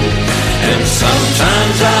alone. And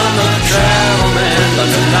sometimes I'm a travelman, but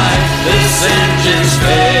tonight this engine's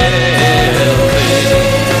failing.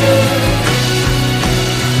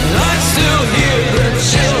 And I still hear the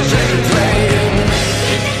children playing.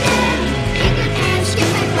 Kick a can, skip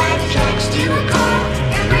a flag, tracks to a car,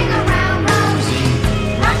 and bring around Rosie.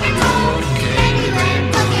 Rock and roll, Candyland,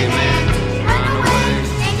 Pokemon, run away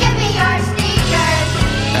and give me your sneakers.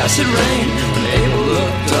 Pass it rain. When Abel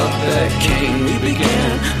looked up at Cain, we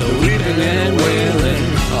began the weeping and wailing.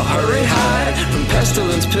 A hurry hide from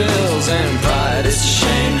pestilence, pills, and pride. It's a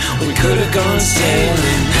shame we could have gone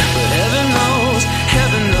sailing, but heaven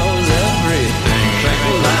knows everything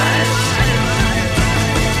tranquilized.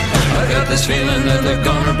 I got this feeling that they're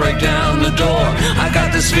gonna break down the door. I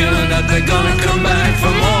got this feeling that they're gonna come back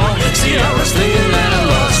for more. See, I was thinking that I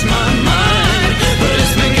lost my mind, but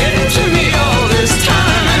it's been getting to me all this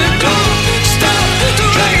time, and it don't stop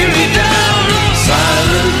dragging me down.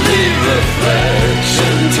 Silently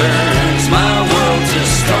reflection turns my world to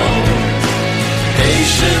stone.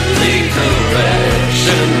 Patiently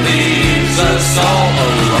correction leaves us all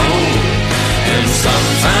alone. And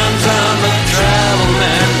sometimes I'm a travel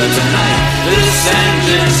man, but tonight this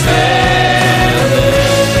engine's failing.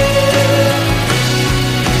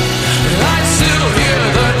 I still hear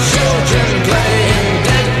the children playing,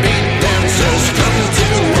 deadbeat dancers coming to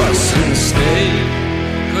us and stay.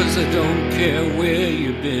 'Cause I don't care where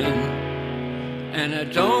you've been, and I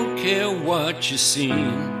don't care what you've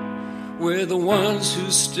seen. We're the ones who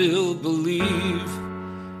still believe,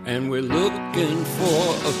 and we're looking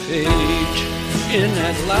for a page in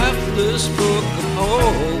that lifeless book of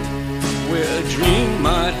hope, where a dream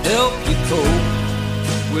might help you cope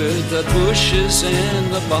with the bushes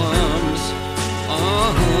and the bombs.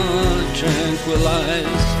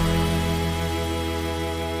 Tranquilize.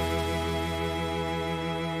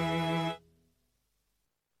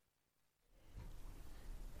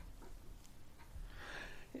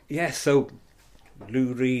 Yes, so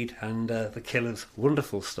Lou Reed and the Killers,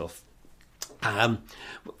 wonderful stuff.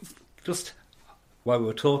 Just while we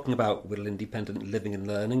were talking about Whittle Independent Living and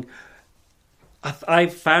Learning,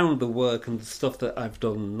 I've found the work and the stuff that I've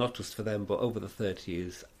done, not just for them, but over the 30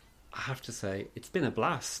 years, I have to say, it's been a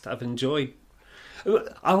blast. I've enjoyed...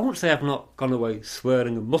 I won't say I've not gone away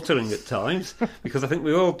swearing and muttering at times, because I think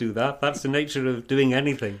we all do that. That's the nature of doing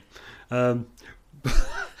anything. But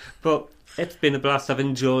it's been a blast. I've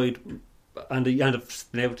enjoyed, and I've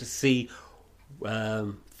been able to see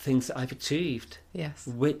things that I've achieved, Yes.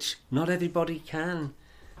 which not everybody can.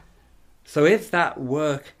 So if that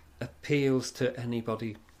work appeals to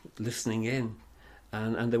anybody listening in,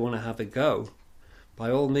 and they want to have a go, by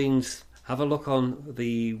all means, have a look on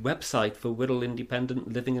the website for Whittle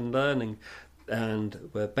Independent Living and Learning. And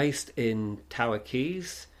we're based in Tower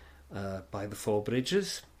Keys, by the Four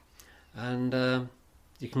Bridges, and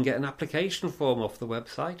you can get an application form off the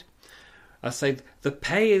website. I say the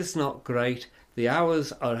pay is not great, the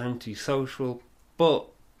hours are antisocial, but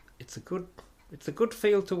it's a good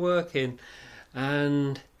field to work in,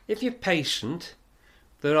 and if you're patient,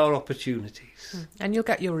 there are opportunities. And you'll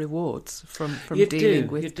get your rewards from You dealing do,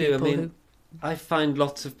 with you do. people I mean, who... I find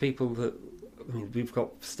lots of people that... I mean, we've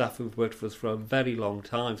got staff who've worked for us for a very long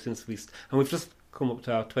time, and we've just come up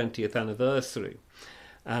to our 20th anniversary.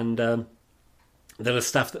 And there are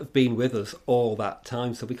staff that have been with us all that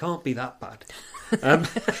time, so we can't be that bad.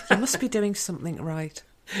 You must be doing something right.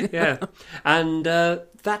 Yeah, and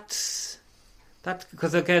that's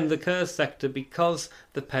because, again, the care sector, because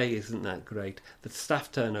the pay isn't that great, the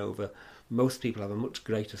staff turnover, most people have a much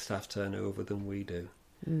greater staff turnover than we do.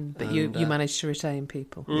 But And, you manage to retain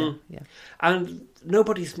people. Yeah. And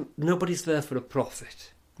nobody's there for a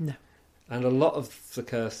profit. No. And a lot of the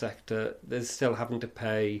care sector, they're still having to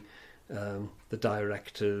pay the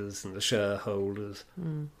directors and the shareholders.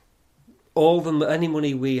 Any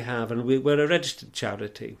money we have, and we're a registered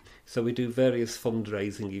charity, so we do various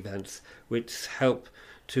fundraising events which help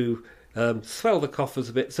to swell the coffers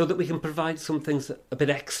a bit so that we can provide some things a bit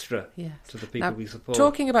extra to the people Now, we support.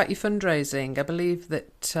 Talking about your fundraising, I believe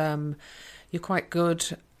that you're quite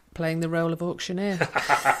good playing the role of auctioneer.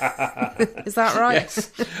 Is that right?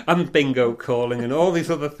 Yes, and bingo calling and all these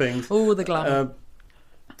other things. Oh, the glamour.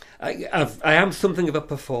 I am something of a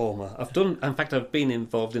performer. I've been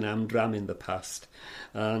involved in Amdram in the past,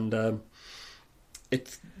 and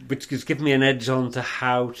which has given me an edge on to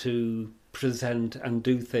how to present and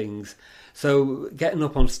do things. So getting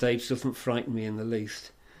up on stage doesn't frighten me in the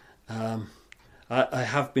least. I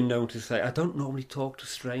have been known to say, I don't normally talk to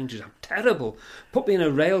strangers. I'm terrible. Put me in a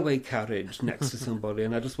railway carriage next to somebody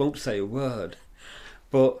and I just won't say a word.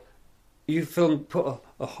 But you put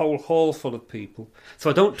a whole hall full of people. So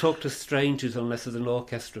I don't talk to strangers unless there's an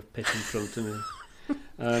orchestra pit in front of me.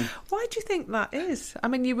 Why do you think that is? I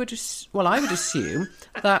mean, I would assume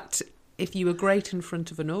that if you were great in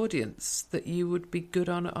front of an audience, that you would be good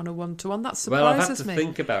on a one-to-one. That surprises me. Well, I've had to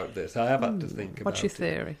think about this. I have had to think about it. What's your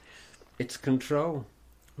theory? It's control.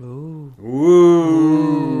 Ooh.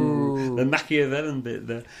 The Machiavellian bit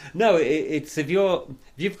there. No, it's if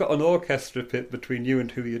you've got an orchestra pit between you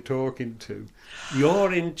and who you're talking to,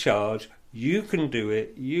 you're in charge. You can do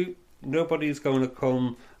it. Nobody's going to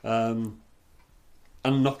come and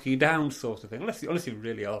knock you down, sort of thing. Unless you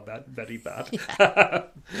really are bad, very bad. Yeah.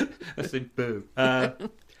 I say boo.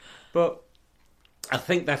 But I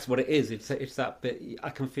think that's what it is. It's that bit. I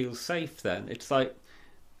can feel safe then. It's like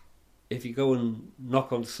if you go and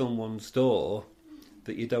knock on someone's door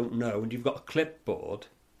that you don't know and you've got a clipboard,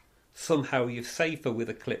 somehow you're safer with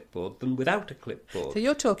a clipboard than without a clipboard. So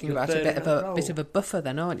you're talking about a bit of a buffer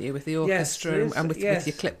then, aren't you, with the orchestra and with your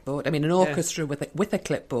clipboard? I mean, an orchestra with a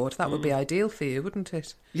clipboard, that would be ideal for you, wouldn't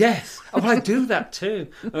it? Yes. Well, I do that too.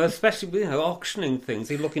 Especially with auctioning things.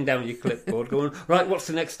 You're looking down at your clipboard going, right, what's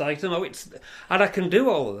the next item? And I can do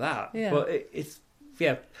all of that. Yeah. But it's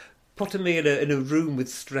putting me in a room with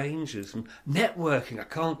strangers and networking, I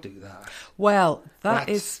can't do that. Well, that's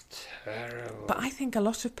is terrible. But I think a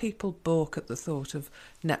lot of people balk at the thought of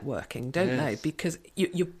networking, don't they? Because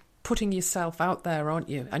you're putting yourself out there, aren't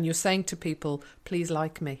you? And you're saying to people, please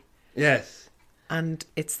like me. Yes. And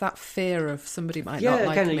it's that fear of somebody might not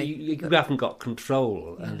like me. You haven't got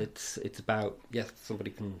control, and it's about,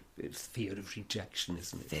 somebody can... It's fear of rejection,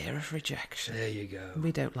 isn't it? Fear of rejection. There you go.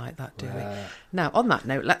 We don't like that, do we? Now, on that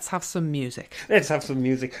note, let's have some music. Let's have some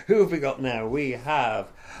music. Who have we got now? We have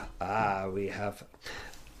Arlo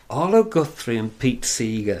Guthrie and Pete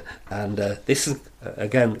Seeger, and this is,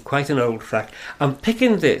 again, quite an old track. I'm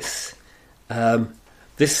picking this...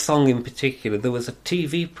 This song in particular, there was a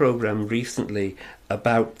TV programme recently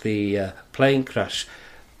about the plane crash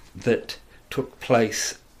that took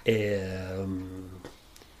place in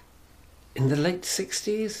the late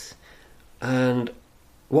 60s. And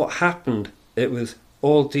what happened, it was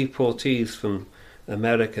all deportees from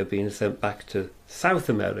America being sent back to South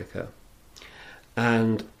America.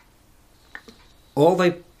 And all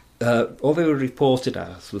they were reported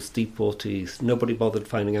as was deportees. Nobody bothered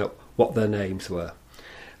finding out what their names were.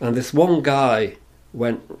 And this one guy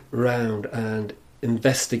went round and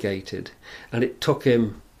investigated, and it took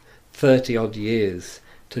him 30-odd years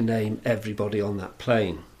to name everybody on that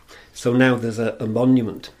plane. So now there's a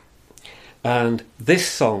monument. And this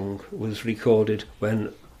song was recorded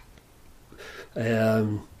when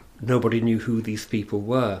nobody knew who these people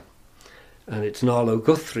were. And it's an Arlo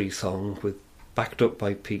Guthrie song backed up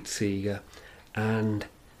by Pete Seeger. And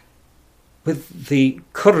with the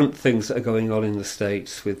current things that are going on in the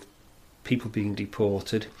States with people being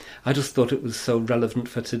deported, I just thought it was so relevant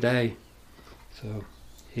for today. So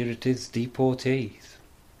here it is, Deportees.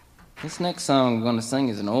 This next song I'm going to sing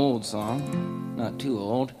is an old song, not too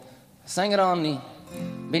old. I sang it on the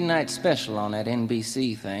Midnight Special on that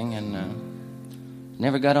NBC thing, and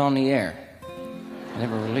never got on the air.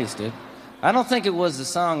 Never released it. I don't think it was the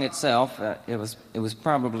song itself. It was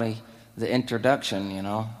probably the introduction, you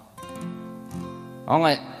know.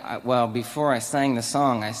 Well, before I sang the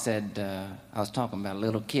song, I said, I was talking about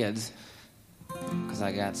little kids, because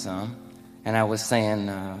I got some, and I was saying,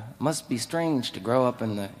 must be strange to grow up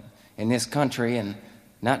in this country and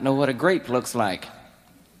not know what a grape looks like.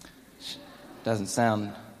 Doesn't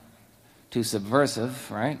sound too subversive,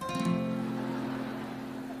 right?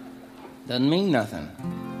 Doesn't mean nothing.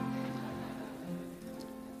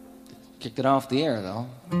 Kicked it off the air, though.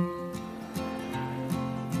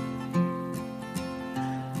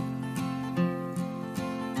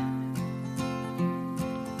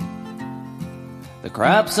 The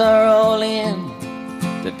crops are all in,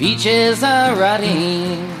 the peaches are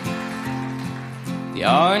rotting, the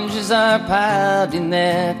oranges are piled in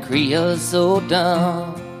their creosote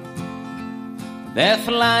dump. They're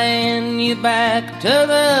flying you back to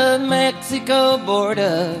the Mexico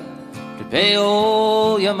border to pay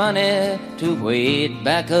all your money to wait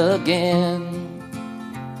back again.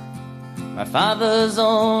 My father's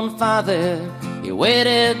own father, he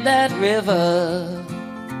waded that river.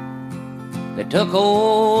 They took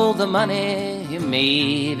all the money he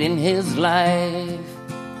made in his life.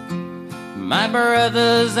 My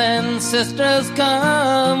brothers and sisters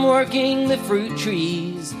come working the fruit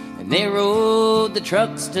trees, and they rode the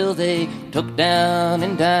trucks till they took down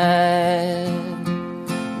and died.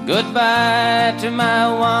 Goodbye to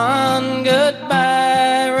my Juan,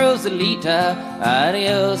 goodbye Rosalita,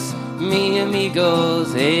 adios mi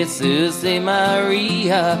amigos, Jesus y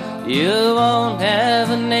Maria. You won't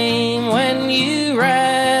have a name when you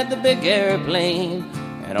ride the big airplane,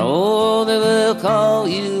 and all they will call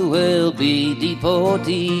you will be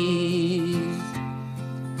deportees.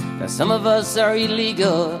 Now some of us are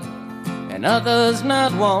illegal and others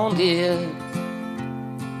not wanted.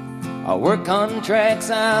 Our work contract's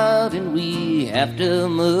out and we have to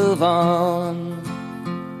move on.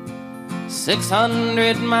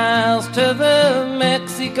 600 miles to the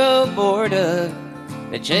Mexico border.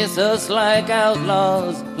 They chase us like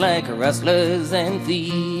outlaws, like rustlers and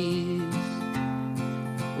thieves.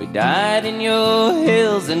 We died in your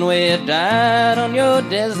hills and we've died on your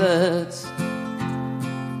deserts.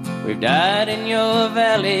 We've died in your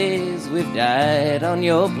valleys, we've died on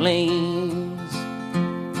your plains.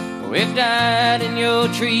 We've died in your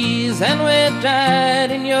trees and we've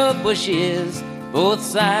died in your bushes. Both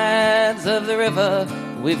sides of the river,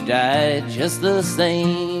 we've died just the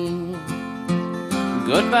same.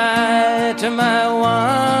 Goodbye to my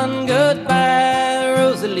one, goodbye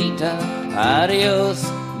Rosalita. Adios,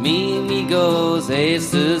 mi amigos,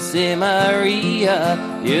 Jesus y Maria.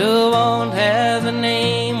 You won't have a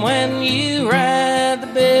name when you ride the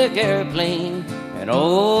big airplane, and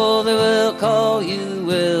all they will call you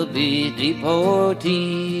will be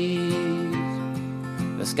deportees.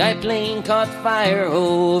 The sky plane caught fire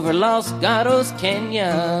over Los Gatos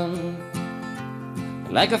Canyon.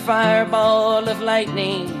 Like a fireball of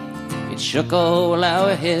lightning, it shook all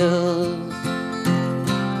our hills.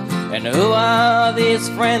 And who are these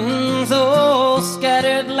friends, all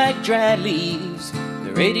scattered like dry leaves?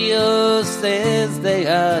 The radio says they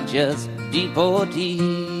are just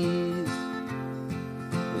deportees.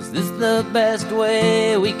 Is this the best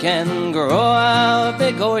way we can grow our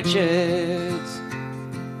big orchards?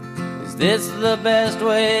 Is this the best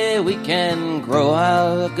way we can grow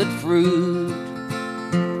our good fruit?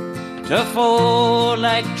 To fall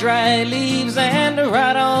like dry leaves and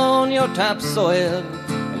rot on your topsoil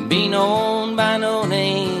and be known by no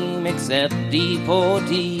name except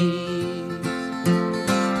deportees.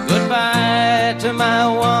 Goodbye to my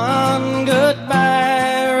one,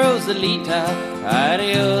 goodbye Rosalita.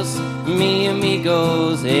 Adios, mi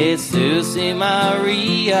amigos, Jesus y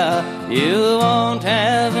Maria. You won't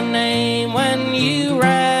have a name when you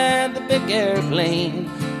ride the big airplane,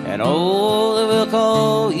 and all they will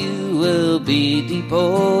call you will be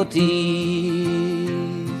deportees.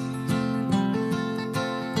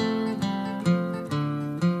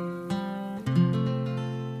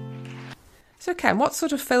 So, Ken, what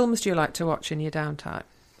sort of films do you like to watch in your downtime?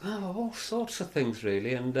 Oh, all sorts of things,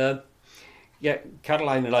 really. And, yeah,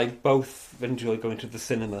 Caroline and I both enjoy going to the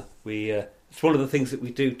cinema. It's one of the things that we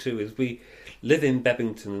do, too, is we live in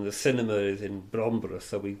Bebington and the cinema is in Bromborough,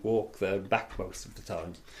 so we walk there and back most of the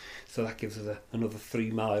time. So that gives us another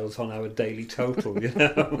 3 miles on our daily total, you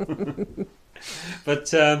know. But,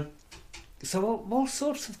 so all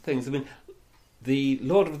sorts of things. I mean, the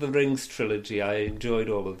Lord of the Rings trilogy, I enjoyed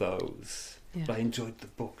all of those. Yeah. But I enjoyed the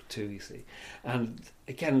book too, you see. And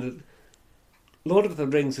again, the Lord of the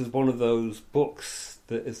Rings is one of those books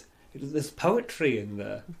that there's poetry in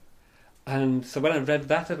there. And so when I read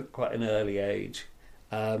that at quite an early age,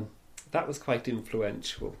 that was quite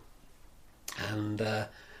influential. And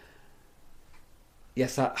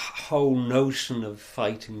yes, that whole notion of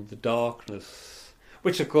fighting the darkness,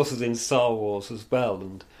 which of course is in Star Wars as well,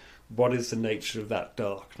 and what is the nature of that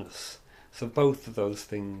darkness. So both of those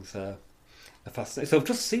things are fascinating. So I've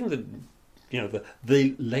just seen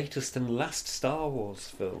the latest and last Star Wars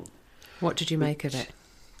film. What did you make of it?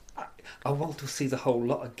 I want to see the whole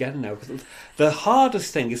lot again now. The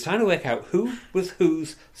hardest thing is trying to work out who was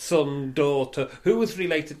whose son, daughter, who was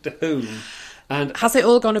related to whom. And has it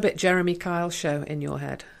all gone a bit Jeremy Kyle show in your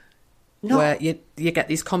head? No. Where you get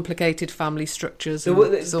these complicated family structures and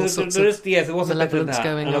there's all sorts of there was malevolence a bit of that.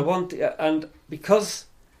 going on. And because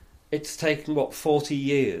it's taken, 40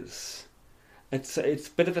 years, it's a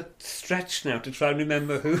bit of a stretch now to try and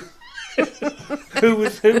remember who who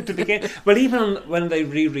was who to begin. But even when they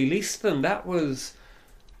re-released them, that was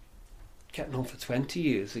getting on for 20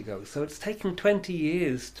 years ago. So it's taken 20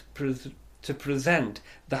 years to present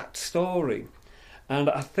that story. And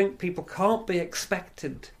I think people can't be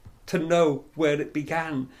expected to know where it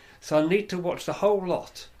began. So I need to watch the whole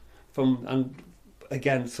lot and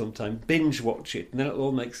again sometime binge watch it, and then it'll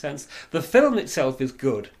all make sense. The film itself is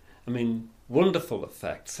good. I mean, wonderful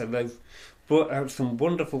effects, and they've brought out some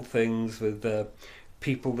wonderful things with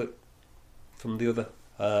people that from the other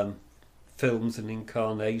films and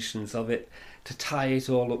incarnations of it to tie it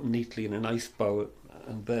all up neatly in a nice bow,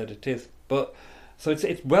 and there it is. But so it's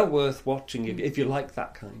well worth watching if you like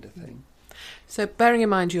that kind of thing. So, bearing in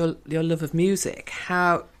mind your love of music,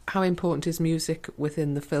 how important is music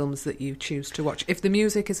within the films that you choose to watch? If the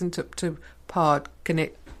music isn't up to par, can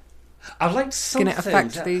it? I like some things.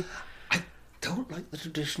 Affect the? I don't like the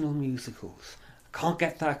traditional musicals. I can't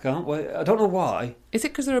get that. I don't know why. Is it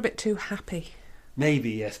because they're a bit too happy?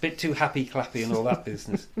 Maybe, yes. A bit too happy-clappy and all that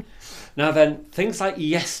business. Now then, things like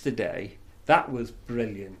Yesterday, that was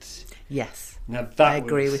brilliant. Yes. Now that I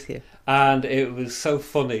agree with you. And it was so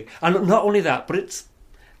funny. And not only that, but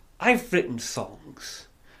I've written songs.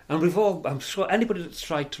 And I'm sure anybody that's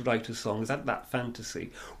tried to write a song has had that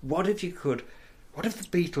fantasy. What if the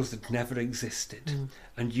Beatles had never existed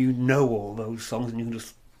and you know all those songs and you can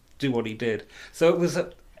just do what he did? So it was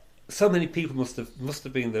so many people must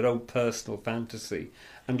have been their own personal fantasy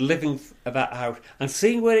and living that out and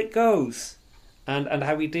seeing where it goes and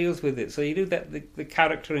how he deals with it. So you do that the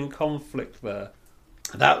character in conflict there.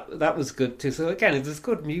 That was good too. So again, if there's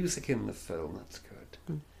good music in the film, that's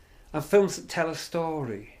good. And films that tell a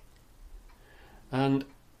story. And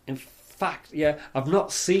in fact, I've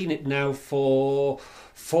not seen it now for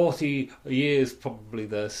 40 years probably.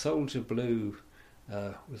 The Soldier Blue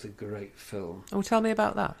was a great film. Oh, tell me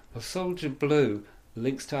about that. Well, Soldier Blue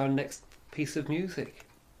links to our next piece of music.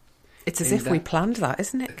 It's as if we planned that,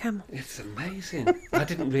 isn't it, Cam? It's amazing. I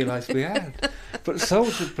didn't realise we had. But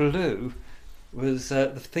Soldier Blue was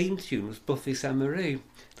the theme tune was Buffy Sainte-Marie,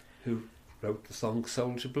 who wrote the song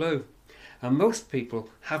Soldier Blue. And most people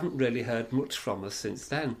haven't really heard much from her since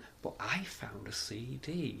then. But I found a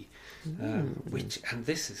CD, and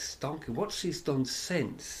this is stonking. What she's done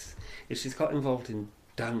since is she's got involved in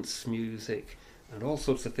dance music and all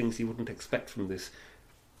sorts of things you wouldn't expect from this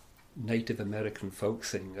Native American folk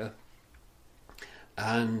singer.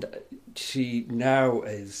 And she now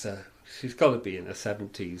is, she's got to be in her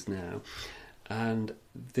 70s now. And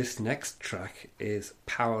this next track is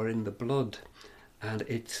Power in the Blood. And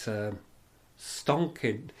it's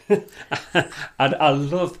stonking.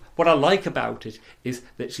 And what I like about it is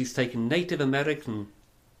that she's taken Native American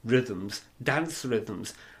rhythms, dance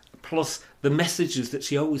rhythms, plus the messages that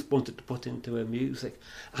she always wanted to put into her music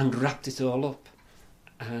and wrapped it all up.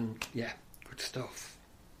 And yeah, good stuff.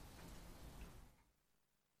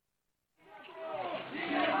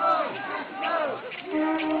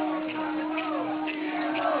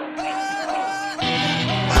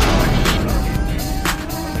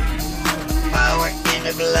 Power in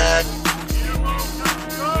the blood.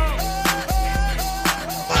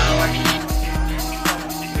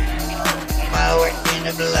 Power in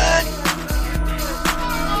the blood.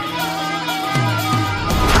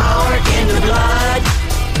 Power in the blood.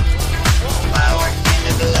 Power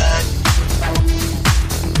in the blood.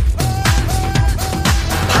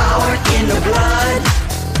 Power in the blood.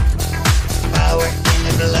 Power in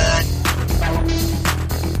the blood.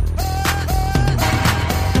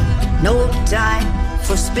 No time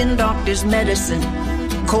for spin doctors' medicine.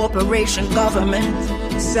 Corporation government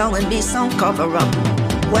selling me some cover-up.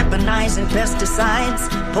 Weaponizing pesticides,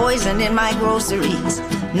 poison in my groceries.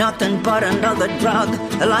 Nothing but another drug,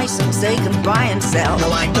 a license they can buy and sell.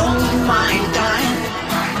 No, I don't mind dying.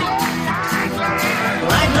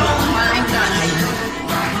 I don't mind dying.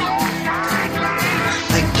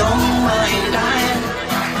 I don't mind dying.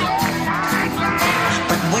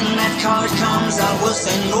 But when that card comes, I will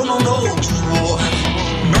say no, no, no to war.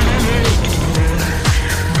 No, no, no to war.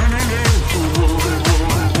 No, no, no to war.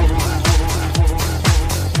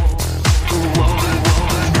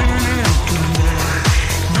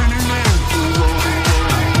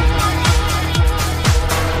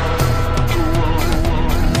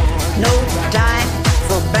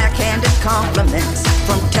 Compliments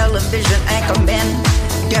from television anchormen,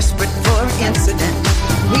 desperate for incident.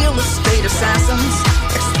 Real estate assassins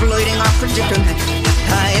exploiting our predicament.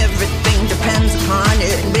 Everything depends upon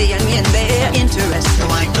it being in their interest. No,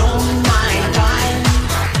 I don't mind dying.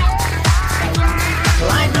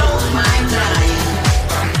 I don't mind dying.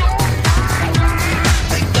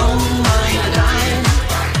 I don't mind dying.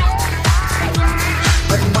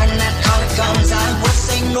 But when that call comes, I will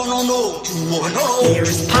say no, no, no to war. No. There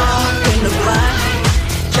is power in the blood,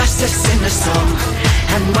 justice in the song.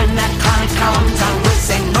 And when that call comes, I will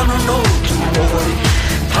say no, no, no to war.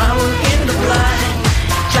 Power in the blood,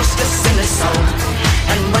 justice in the song.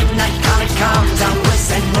 And when that call comes, I will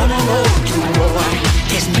say no, no, no to war.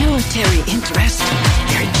 There's military interest.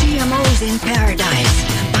 There are GMOs in paradise.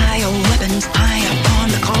 Bioweapons high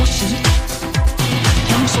upon the call sheet.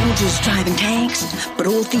 Young soldiers driving tanks, but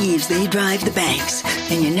old thieves, they drive the banks.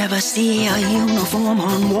 And you never see a uniform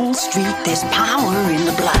on Wall Street. There's power in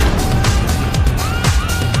the blood.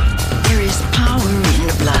 There is power in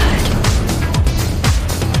the blood.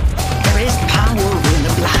 There is power in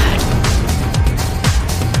the blood.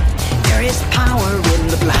 There is power in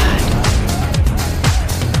the blood.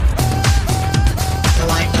 No,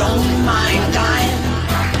 I don't mind dying.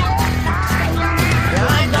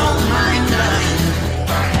 I don't mind dying.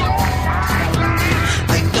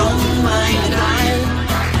 I don't mind dying.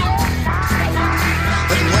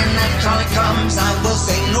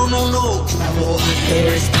 There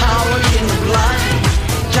is power in the blood,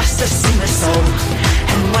 justice in the soul.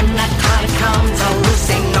 And when that time comes, I will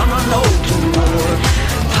say no, no, no to war.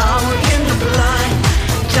 Power in the blood,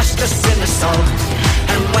 justice in the soul.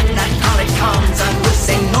 And when that time comes, I will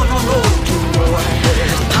say no, no, no to war.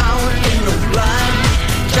 There's power in the blood,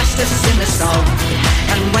 justice in the soul.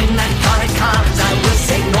 And when that time comes, I will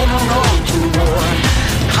say no, no, no to war.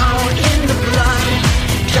 Power in the blood,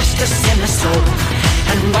 justice in the soul.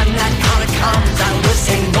 And when that time comes, I will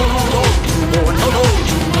say no, no, no to war. No, no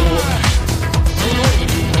to war. No, no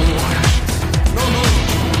to war. No, no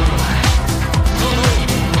to war. No, no to war. No, no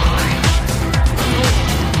to war.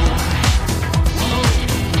 No, no to war.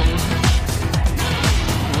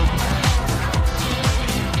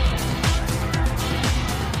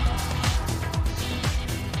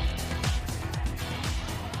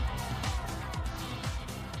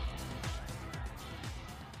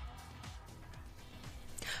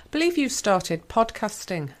 I believe you started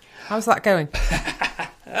podcasting. How's that going?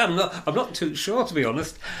 I'm not too sure, to be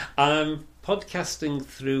honest. I'm podcasting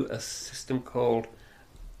through a system called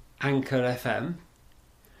Anchor FM,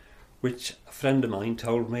 which a friend of mine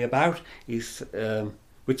told me about.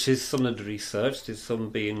 Which his son had researched. His son,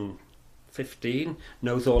 being 15,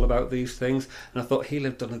 knows all about these things, and I thought he'll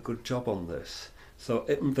have done a good job on this. So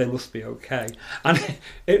they must be okay. And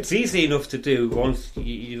it's easy enough to do once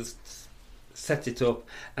you just set it up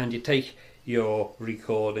and you take your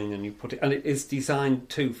recording and you put it, and it is designed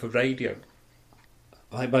too for radio.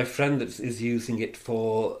 My friend that is using it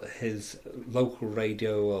for his local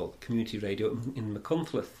radio or community radio in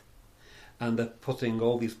Machynlleth, and they're putting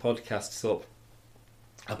all these podcasts up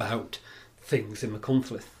about things in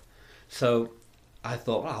Machynlleth. So I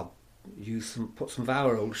thought, I'll put some of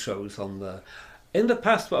our old shows on there. In the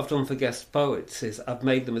past, what I've done for guest poets is I've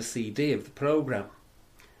made them a CD of the programme.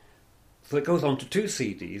 So it goes on to 2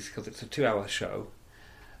 CDs because it's a 2-hour show.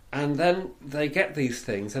 And then they get these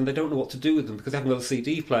things and they don't know what to do with them because they haven't got a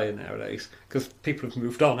CD player nowadays, because people have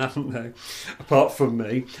moved on, haven't they? Apart from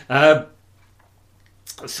me.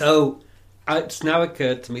 So it's now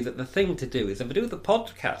occurred to me that the thing to do is, if I do the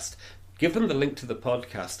podcast, give them the link to the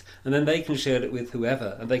podcast, and then they can share it with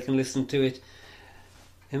whoever, and they can listen to it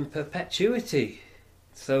in perpetuity.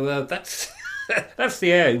 So that's that's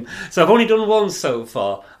the aim. So I've only done one so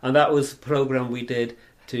far, and that was a programme we did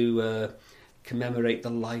to commemorate the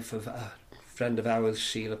life of a friend of ours,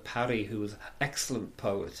 Sheila Parry, who was an excellent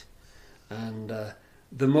poet. And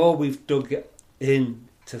the more we've dug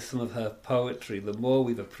into some of her poetry, the more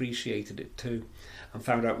we've appreciated it too, and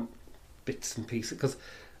found out bits and pieces, because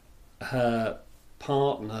her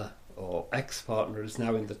partner or ex-partner is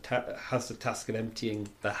now has the task of emptying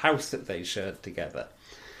the house that they shared together.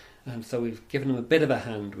 And so we've given them a bit of a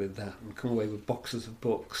hand with that and come away with boxes of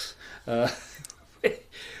books,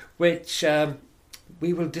 which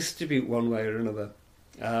we will distribute one way or another,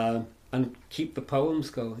 and keep the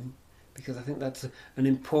poems going, because I think that's an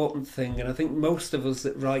important thing. And I think most of us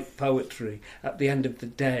that write poetry, at the end of the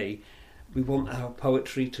day, we want our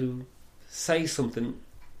poetry to say something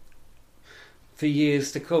for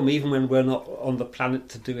years to come, even when we're not on the planet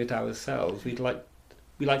to do it ourselves. We like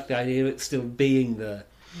the idea of it still being there.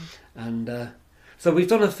 And so we've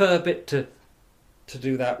done a fair bit to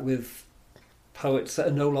do that with poets that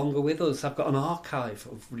are no longer with us. I've got an archive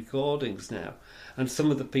of recordings now, and some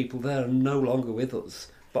of the people there are no longer with us,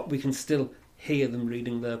 but we can still hear them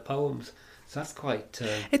reading their poems. So that's quite...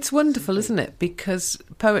 it's wonderful, isn't it? Because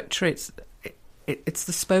poetry, it's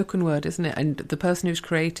the spoken word, isn't it? And the person who's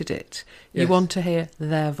created it, you want to hear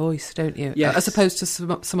their voice, don't you? Yes. As opposed to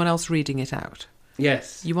someone else reading it out.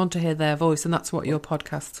 Yes. You want to hear their voice, and that's what your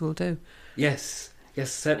podcasts will do. Yes,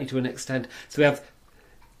 certainly to an extent. So we have...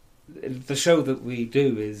 The show that we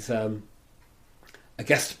do is a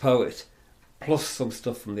guest poet, plus some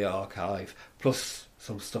stuff from the archive, plus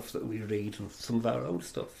some stuff that we read and some of our own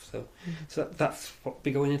stuff. So that's what will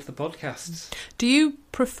be going into the podcasts. Do you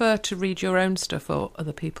prefer to read your own stuff or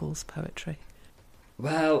other people's poetry?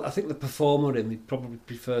 Well, I think the performer in me probably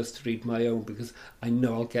prefers to read my own, because I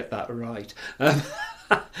know I'll get that right.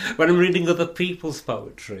 When I'm reading other people's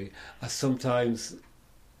poetry, I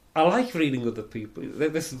like reading other people.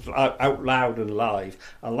 This is out loud and live.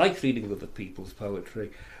 I like reading other people's poetry,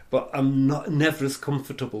 but I'm never as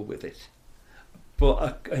comfortable with it. But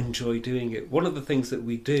I enjoy doing it. One of the things that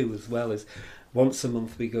we do as well is once a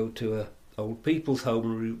month we go to a old people's home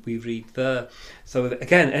and we read there. So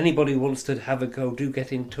again, anybody who wants to have a go, do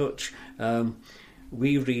get in touch.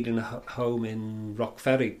 We read in a home in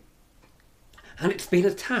Rockferry, and it's been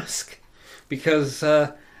a task, because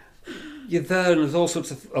you're there and there's all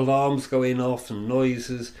sorts of alarms going off and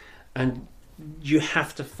noises, and you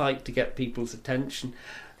have to fight to get people's attention.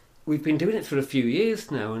 We've been doing it for a few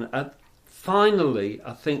years now, and finally,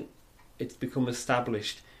 I think it's become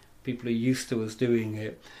established. People are used to us doing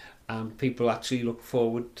it, and people actually look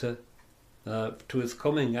forward to us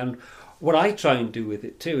coming. And what I try and do with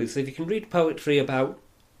it too is, if you can read poetry about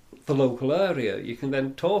the local area, you can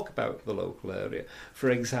then talk about the local area.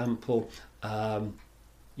 For example, I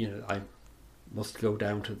must go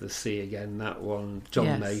down to the sea again, that one, John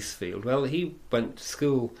Yes. Masefield. Well, he went to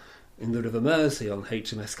school in the River Mersey on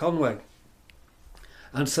HMS Conway.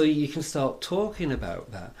 And so you can start talking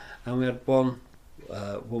about that. And we had one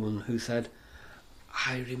woman who said,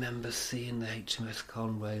 I remember seeing the HMS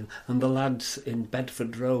Conway and the lads in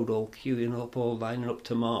Bedford Road all queuing up, all lining up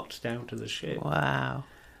to march down to the ship. Wow.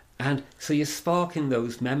 And so you're sparking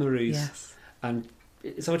those memories. Yes. And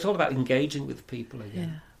so it's all about engaging with people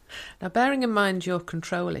again. Yeah. Now, bearing in mind your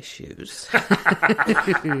control issues,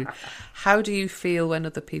 how do you feel when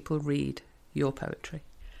other people read your poetry?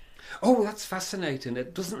 Oh, that's fascinating.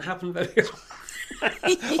 It doesn't happen very often.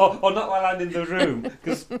 or not while I'm in the room.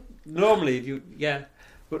 Because normally,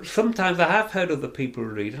 but sometimes I have heard other people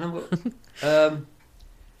read, and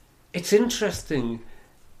it's interesting.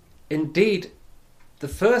 Indeed, the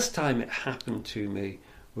first time it happened to me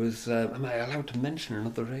was, am I allowed to mention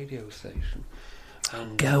another radio station?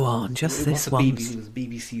 And, Go on, just this once. once. It was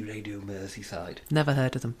BBC Radio Merseyside. Never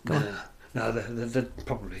heard of them. Go on. No, they're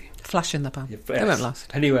probably... Flash in the pan. Yes. They won't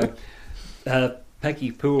last. Anyway,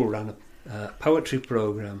 Peggy Poole ran a poetry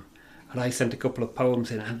programme, and I sent a couple of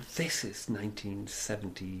poems in, and this is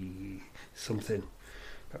 1970-something,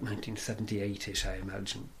 about 1978-ish, I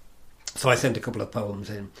imagine. So I sent a couple of poems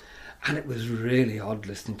in, and it was really odd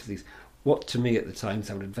listening to these, what to me at the time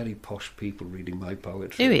sounded very posh people reading my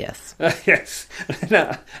poetry. Oh, yes. Yes.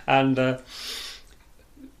 And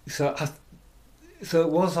so it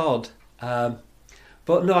was odd.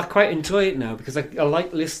 But no, I quite enjoy it now, because I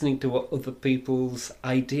like listening to what other people's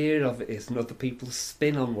idea of it is and other people's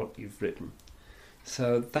spin on what you've written.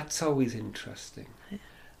 So that's always interesting. Yeah.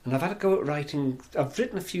 And I've had a go at writing. I've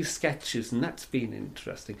written a few sketches, and that's been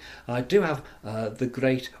interesting. I do have The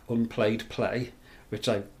Great Unplayed Play, which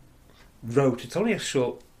I wrote. It's only a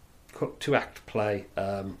short 2-act play,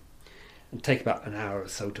 and take about an hour or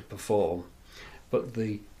so to perform. But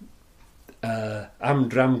the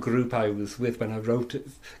Amdram group I was with when I wrote it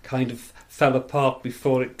kind of fell apart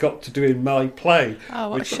before it got to doing my play. Oh,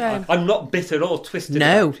 what a shame. I'm not bitter or twisted.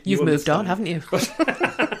 No, out, you've moved on, haven't you?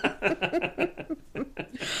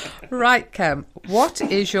 Right, Kem, what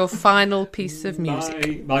is your final piece of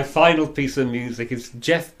music? My final piece of music is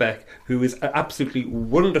Jeff Beck, who is an absolutely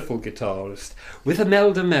wonderful guitarist, with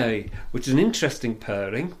Imelda May, which is an interesting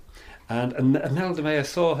pairing. And Imelda May, I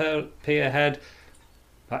saw her appear ahead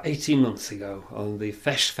about 18 months ago on the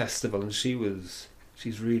Fesh Festival, and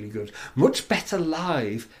she's really good. Much better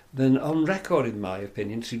live than on record, in my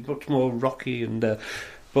opinion. She's much more rocky and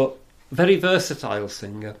but very versatile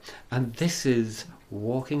singer. And this is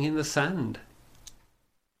Walking in the Sand.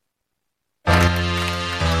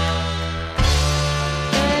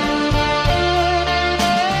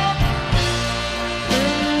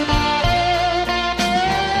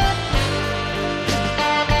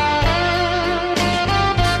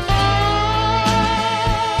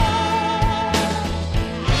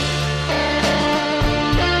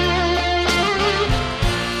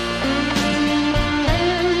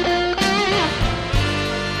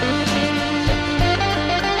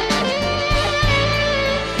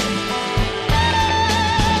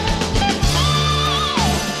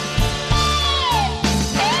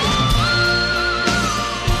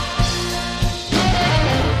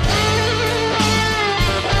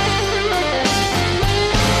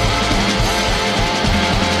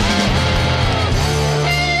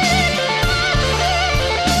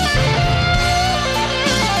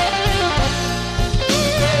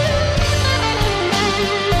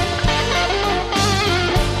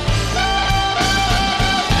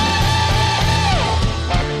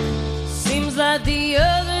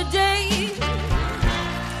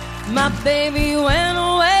 My baby went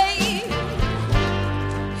away.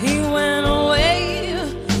 He went away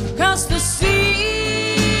across the sea.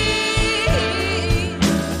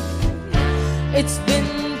 It's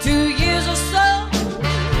been 2 years or so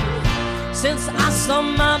since I saw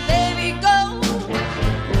my baby go.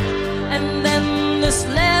 And then this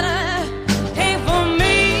letter came for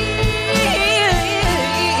me.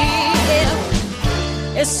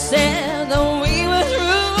 It said that we were through.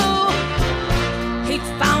 He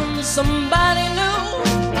found somebody new.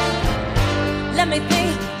 Let me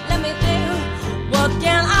think, what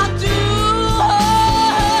can I do?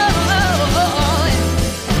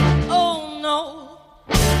 Oh no,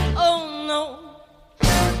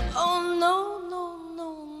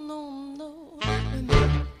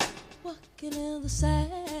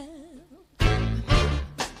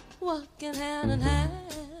 walking hand in hand.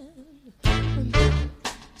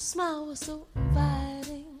 Smile was so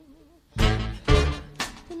inviting,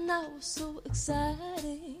 and I was so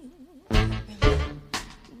exciting.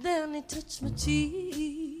 Then he touched my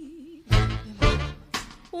cheek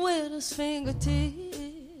with his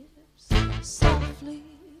fingertips. Softly,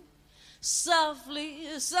 softly,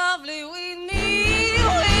 softly we need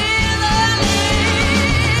with a lips.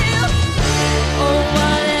 Oh,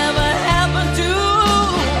 whatever happened to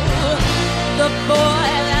the boy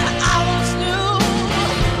that I once knew?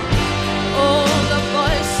 Oh, the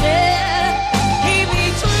boy said he'd be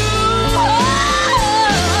true.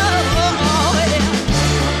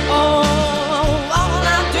 Oh, what will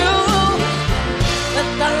I do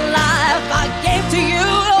with the life I gave to you?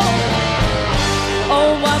 Oh,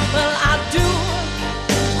 what will I do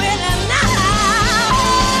with it now?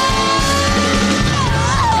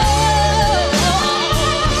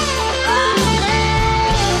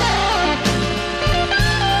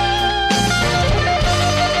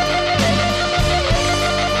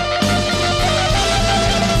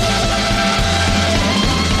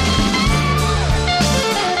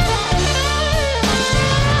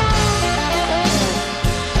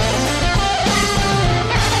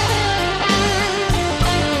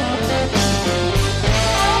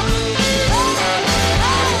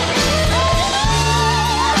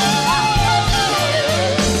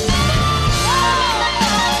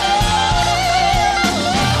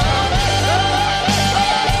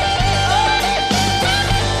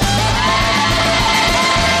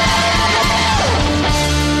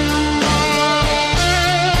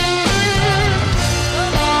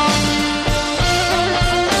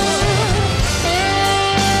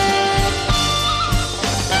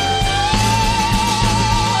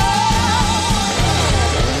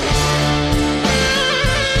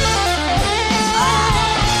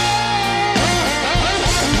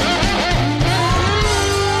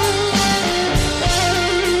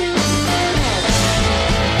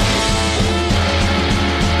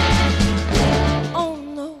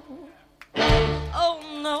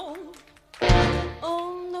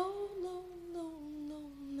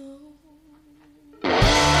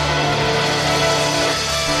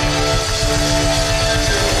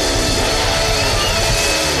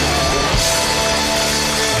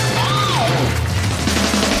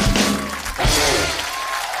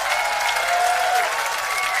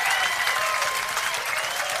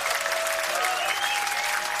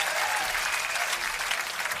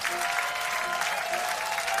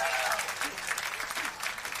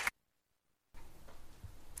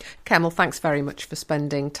 Kemmel, thanks very much for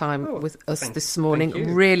spending time with us this morning. thank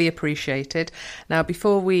you. Really appreciated. Now,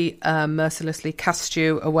 before we mercilessly cast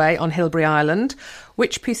you away on Hilbury Island,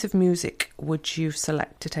 which piece of music would you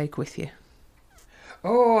select to take with you?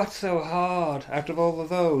 Oh, that's so hard. Out of all of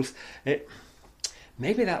those,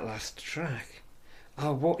 maybe that last track.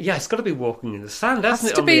 Oh, yeah, it's got to be Walking in the Sand,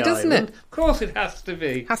 hasn't it? Has to on be, the doesn't island? it? Of course, it has to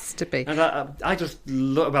be. Has to be. And I just I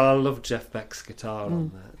love Jeff Beck's guitar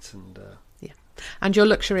on that, and And your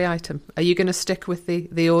luxury item, are you going to stick with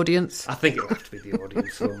the audience? I think it'll have to be the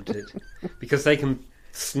audience, won't it? Because they can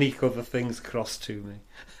sneak other things across to me.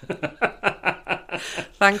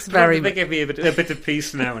 Thanks very much. They give me a bit of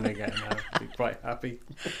peace now and again. I'll be quite happy.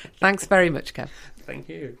 Thanks very much, Kev. Thank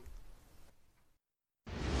you.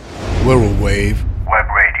 Wirral Wave. Web